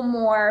couple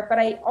more, but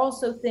I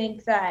also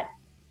think that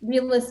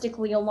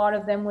realistically, a lot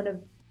of them would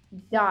have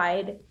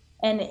died.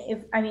 And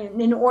if, I mean,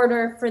 in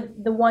order for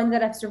the ones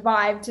that have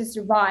survived to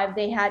survive,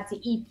 they had to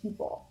eat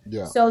people.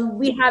 Yeah. So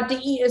we have to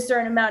eat a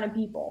certain amount of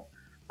people.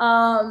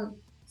 Um,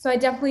 so I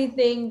definitely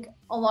think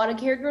a lot of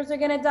characters are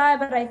going to die,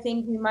 but I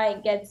think we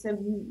might get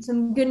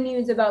some good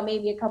news about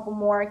maybe a couple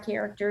more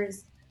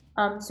characters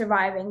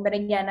surviving. But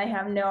again, I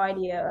have no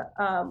idea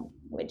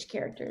which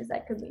characters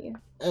that could be.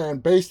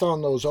 And based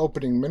on those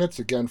opening minutes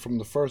again from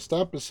the first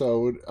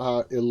episode,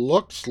 it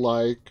looks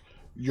like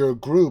your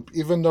group,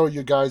 even though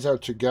you guys are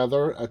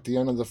together at the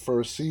end of the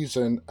first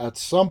season, at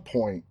some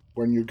point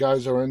when you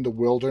guys are in the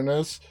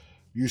wilderness,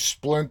 you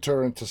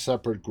splinter into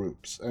separate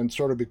groups and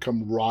sort of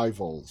become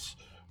rivals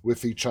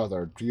with each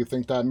other. Do you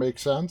think that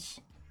makes sense?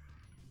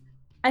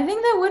 I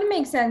think that would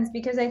make sense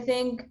because I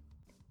think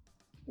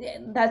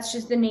that's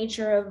just the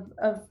nature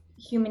of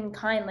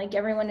humankind. Like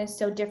everyone is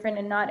so different,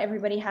 and not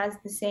everybody has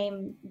the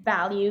same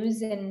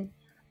values, and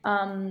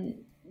um,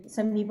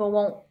 some people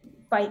won't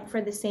fight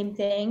for the same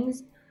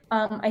things.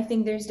 I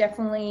think there's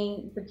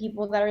definitely the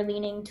people that are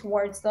leaning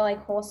towards the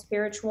like whole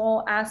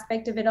spiritual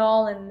aspect of it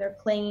all, and they're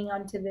clinging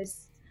onto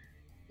this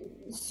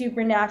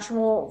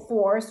supernatural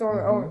force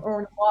Mm-hmm.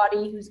 or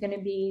body who's going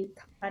to be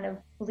kind of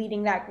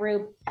leading that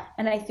group.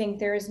 And I think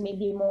there's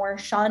maybe more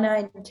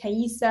Shauna and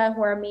Taissa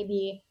who are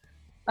maybe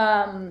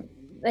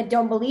that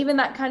don't believe in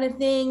that kind of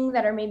thing,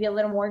 that are maybe a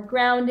little more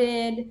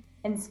grounded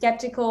and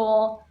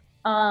skeptical,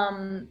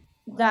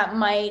 that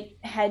might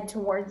head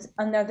towards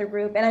another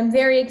group. And I'm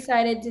very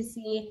excited to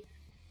see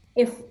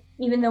if,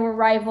 even though we're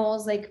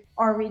rivals, like,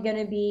 are we going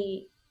to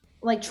be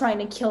like trying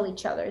to kill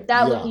each other?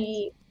 That would Yeah,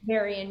 be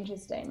very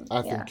interesting.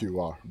 I Yeah. think you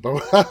are.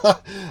 But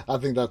I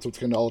think that's what's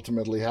going to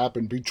ultimately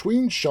happen.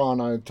 Between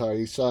Shauna and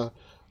Thaisa,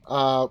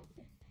 uh,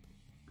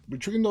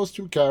 between those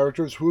two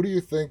characters, who do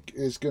you think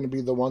is going to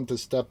be the one to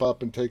step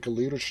up and take a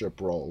leadership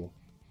role,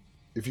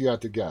 if you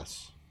had to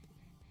guess?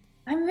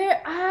 I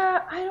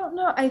don't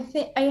know. I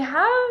think I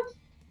have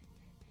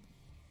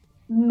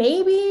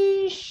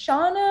maybe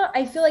Shauna.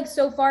 I feel like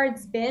so far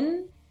it's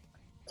been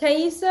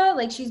Thaisa,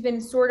 like she's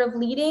been sort of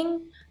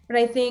leading, but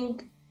I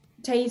think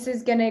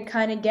Thaisa's gonna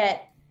kind of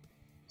get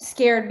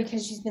scared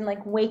because she's been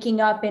like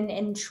waking up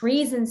in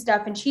trees and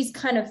stuff, and she's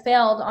kind of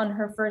failed on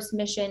her first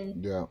mission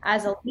Yeah,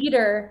 as a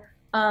leader.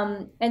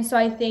 And so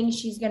I think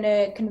she's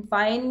gonna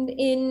confide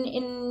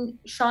in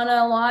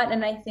Shauna a lot,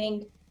 and I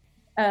think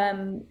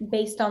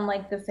based on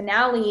like the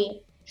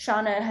finale,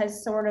 Shauna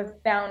has sort of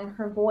found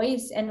her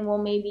voice and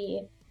will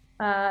maybe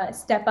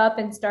step up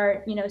and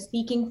start,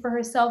 speaking for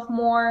herself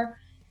more.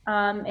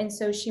 And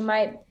so she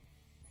might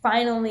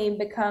finally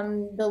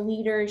become the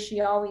leader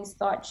she always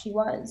thought she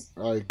was.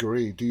 I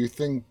agree. Do you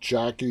think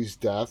Jackie's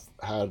death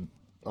had,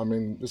 I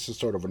mean, this is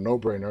sort of a no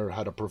brainer,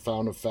 had a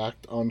profound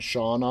effect on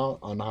Shauna,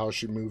 on how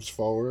she moves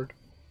forward?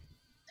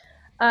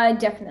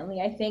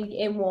 Definitely. I think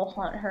it will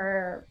haunt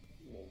her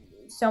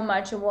so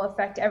much. It will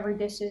affect every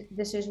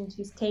decision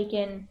she's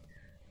taken.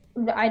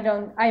 I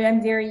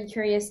am very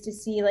curious to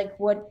see like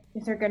what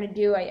if they're going to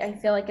do. I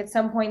feel like at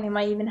some point they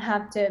might even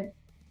have to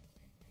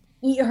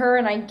eat her,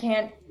 and I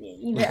can't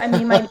even, I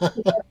mean, might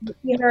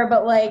eat her,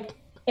 but like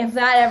if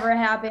that ever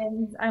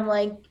happens, I'm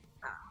like,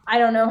 I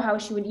don't know how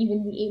she would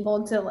even be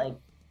able to like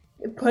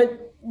put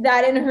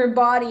that in her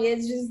body.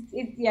 It's just,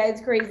 yeah,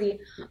 it's crazy.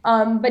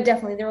 But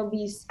definitely there will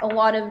be a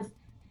lot of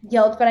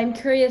guilt, but I'm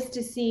curious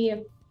to see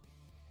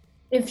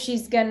if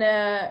she's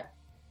gonna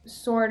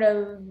sort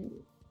of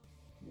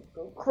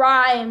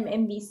cry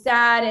and be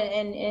sad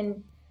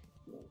and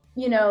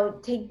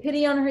take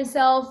pity on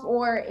herself,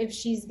 or if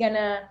she's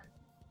gonna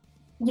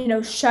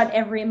shut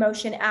every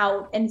emotion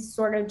out and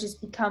sort of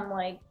just become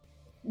like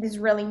this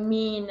really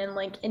mean and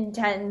like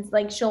intense.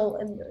 Like she'll,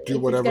 Do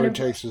if it's whatever gonna it be,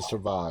 takes to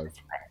survive.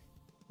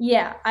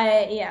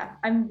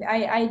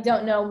 I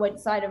don't know what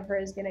side of her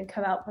is gonna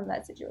come out from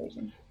that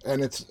situation.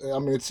 And I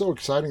mean, it's so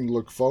exciting to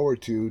look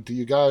forward to. Do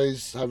you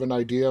guys have an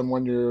idea on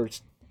when you're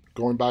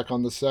going back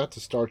on the set to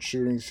start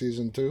shooting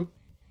season 2?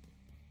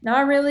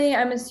 Not really.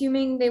 I'm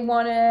assuming they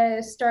want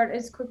to start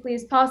as quickly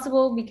as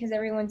possible because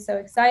everyone's so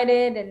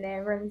excited and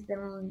everyone's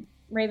been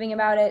raving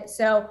about it.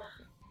 So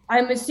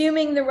I'm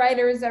assuming the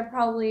writers are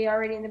probably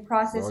already in the Oh,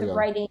 process of yeah.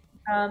 writing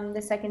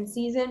the second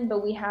season,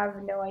 but we have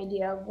no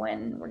idea of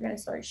when we're going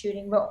to start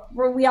shooting. But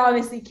we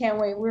obviously can't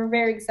wait. We're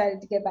very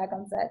excited to get back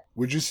on set.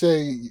 Would you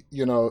say,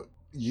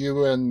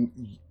 you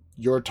and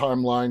your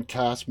timeline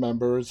cast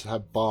members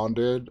have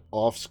bonded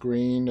off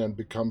screen and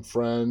become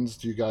friends?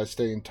 Do you guys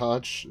stay in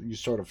touch? You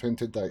sort of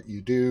hinted that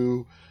you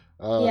do.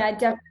 Uh, Yeah,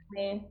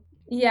 definitely.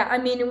 Yeah, I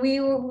mean, we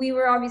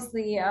were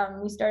obviously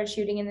we started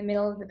shooting in the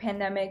middle of the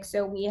pandemic,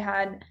 so we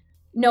had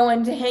no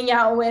one to hang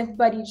out with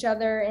but each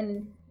other,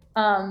 and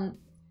um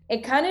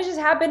it kind of just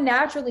happened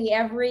naturally.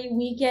 Every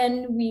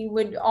weekend we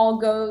would all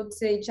go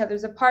to each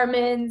other's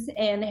apartments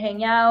and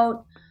hang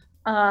out.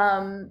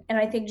 And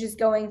I think just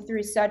going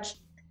through such,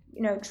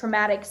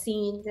 traumatic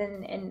scenes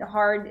and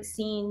hard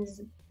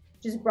scenes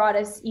just brought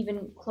us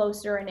even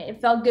closer, and it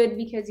felt good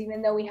because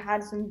even though we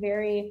had some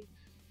very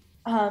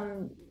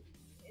um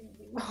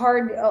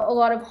a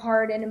lot of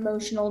hard and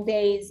emotional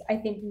days, I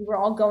think we were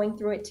all going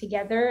through it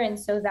together, and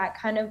so that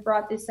kind of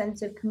brought this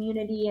sense of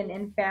community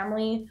and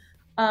family.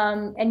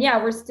 And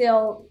yeah, we're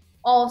still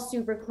all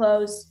super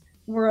close.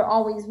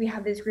 We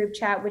have this group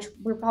chat, which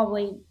we're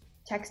probably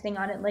texting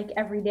on it like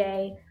every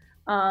day.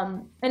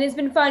 And it's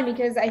been fun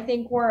because I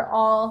think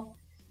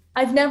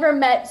I've never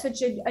met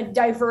such a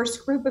diverse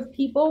group of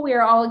people. We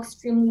are all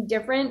extremely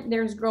different.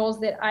 There's girls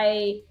that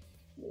I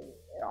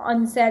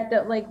on set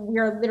that like we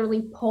are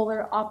literally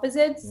polar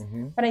opposites,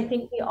 mhm. but I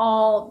think we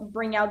all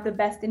bring out the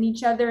best in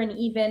each other. And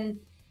even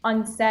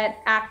on set,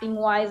 acting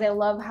wise, I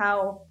love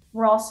how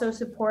we're all so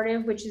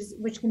supportive, which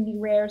can be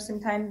rare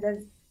sometimes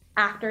as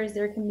actors.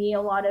 There can be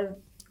a lot of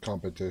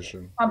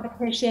Competition.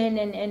 competition,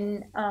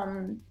 and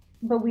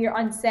but we were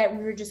on set,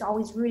 we were just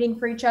always rooting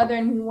for each other,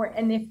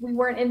 and if we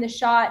weren't in the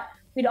shot,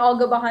 we'd all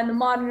go behind the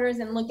monitors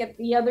and look at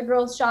the other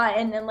girl's shot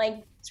and then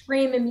like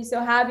scream and be so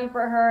happy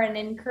for her and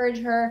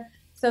encourage her.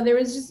 So there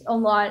was just a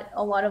lot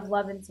of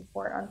love and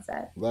support on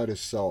set. That is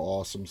so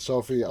awesome.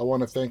 Sophie, I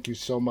want to thank you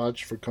so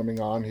much for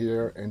coming on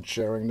here and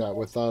sharing that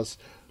with us.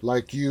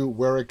 Like you,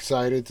 we're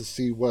excited to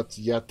see what's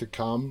yet to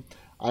come.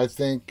 I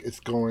think it's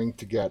going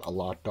to get a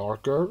lot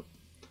darker,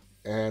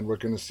 and we're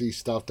going to see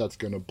stuff that's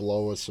going to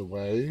blow us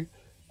away.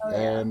 Oh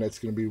yeah. And it's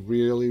going to be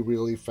really,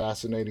 really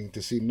fascinating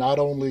to see not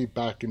only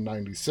back in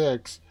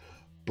 96,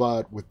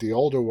 but with the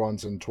older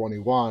ones in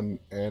 21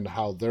 and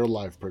how their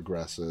life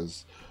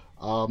progresses.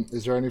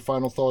 Is there any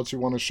final thoughts you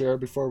want to share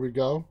before we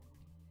go?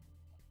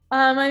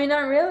 I mean,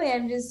 not really.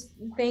 I'm just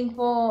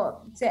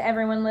thankful to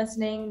everyone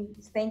listening.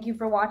 Thank you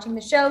for watching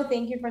the show.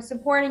 Thank you for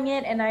supporting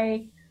it. And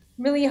I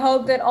really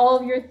hope that all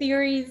of your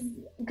theories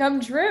come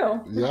true.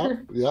 Yeah,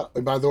 yeah.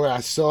 And by the way, I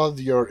saw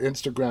your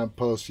Instagram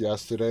post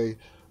yesterday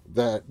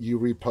that you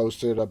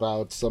reposted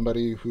about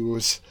somebody who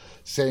was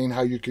saying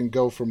how you can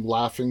go from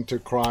laughing to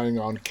crying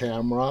on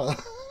camera.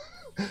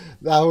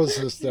 That was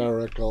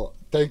hysterical.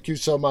 Thank you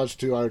so much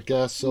to our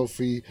guest,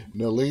 Sophie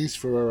Nélisse,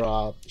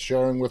 for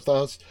sharing with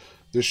us.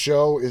 The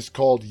show is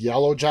called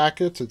Yellow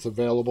Jackets. It's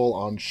available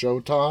on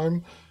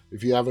Showtime.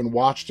 If you haven't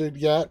watched it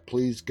yet,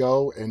 please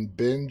go and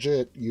binge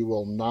it. You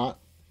will not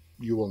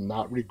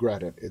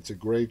regret it. It's a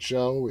great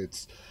show.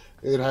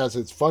 It has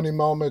its funny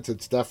moments.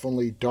 It's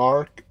definitely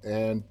dark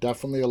and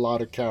definitely a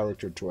lot of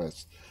character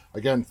twists.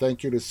 Again,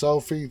 thank you to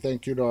Sophie.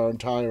 Thank you to our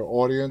entire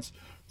audience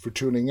for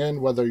tuning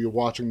in, whether you're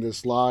watching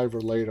this live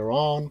or later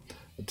on.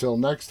 Until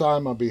next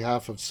time, on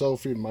behalf of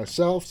Sophie and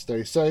myself,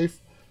 stay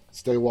safe,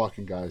 stay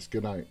walking, guys.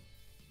 Good night.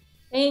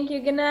 Thank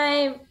you. Good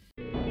night.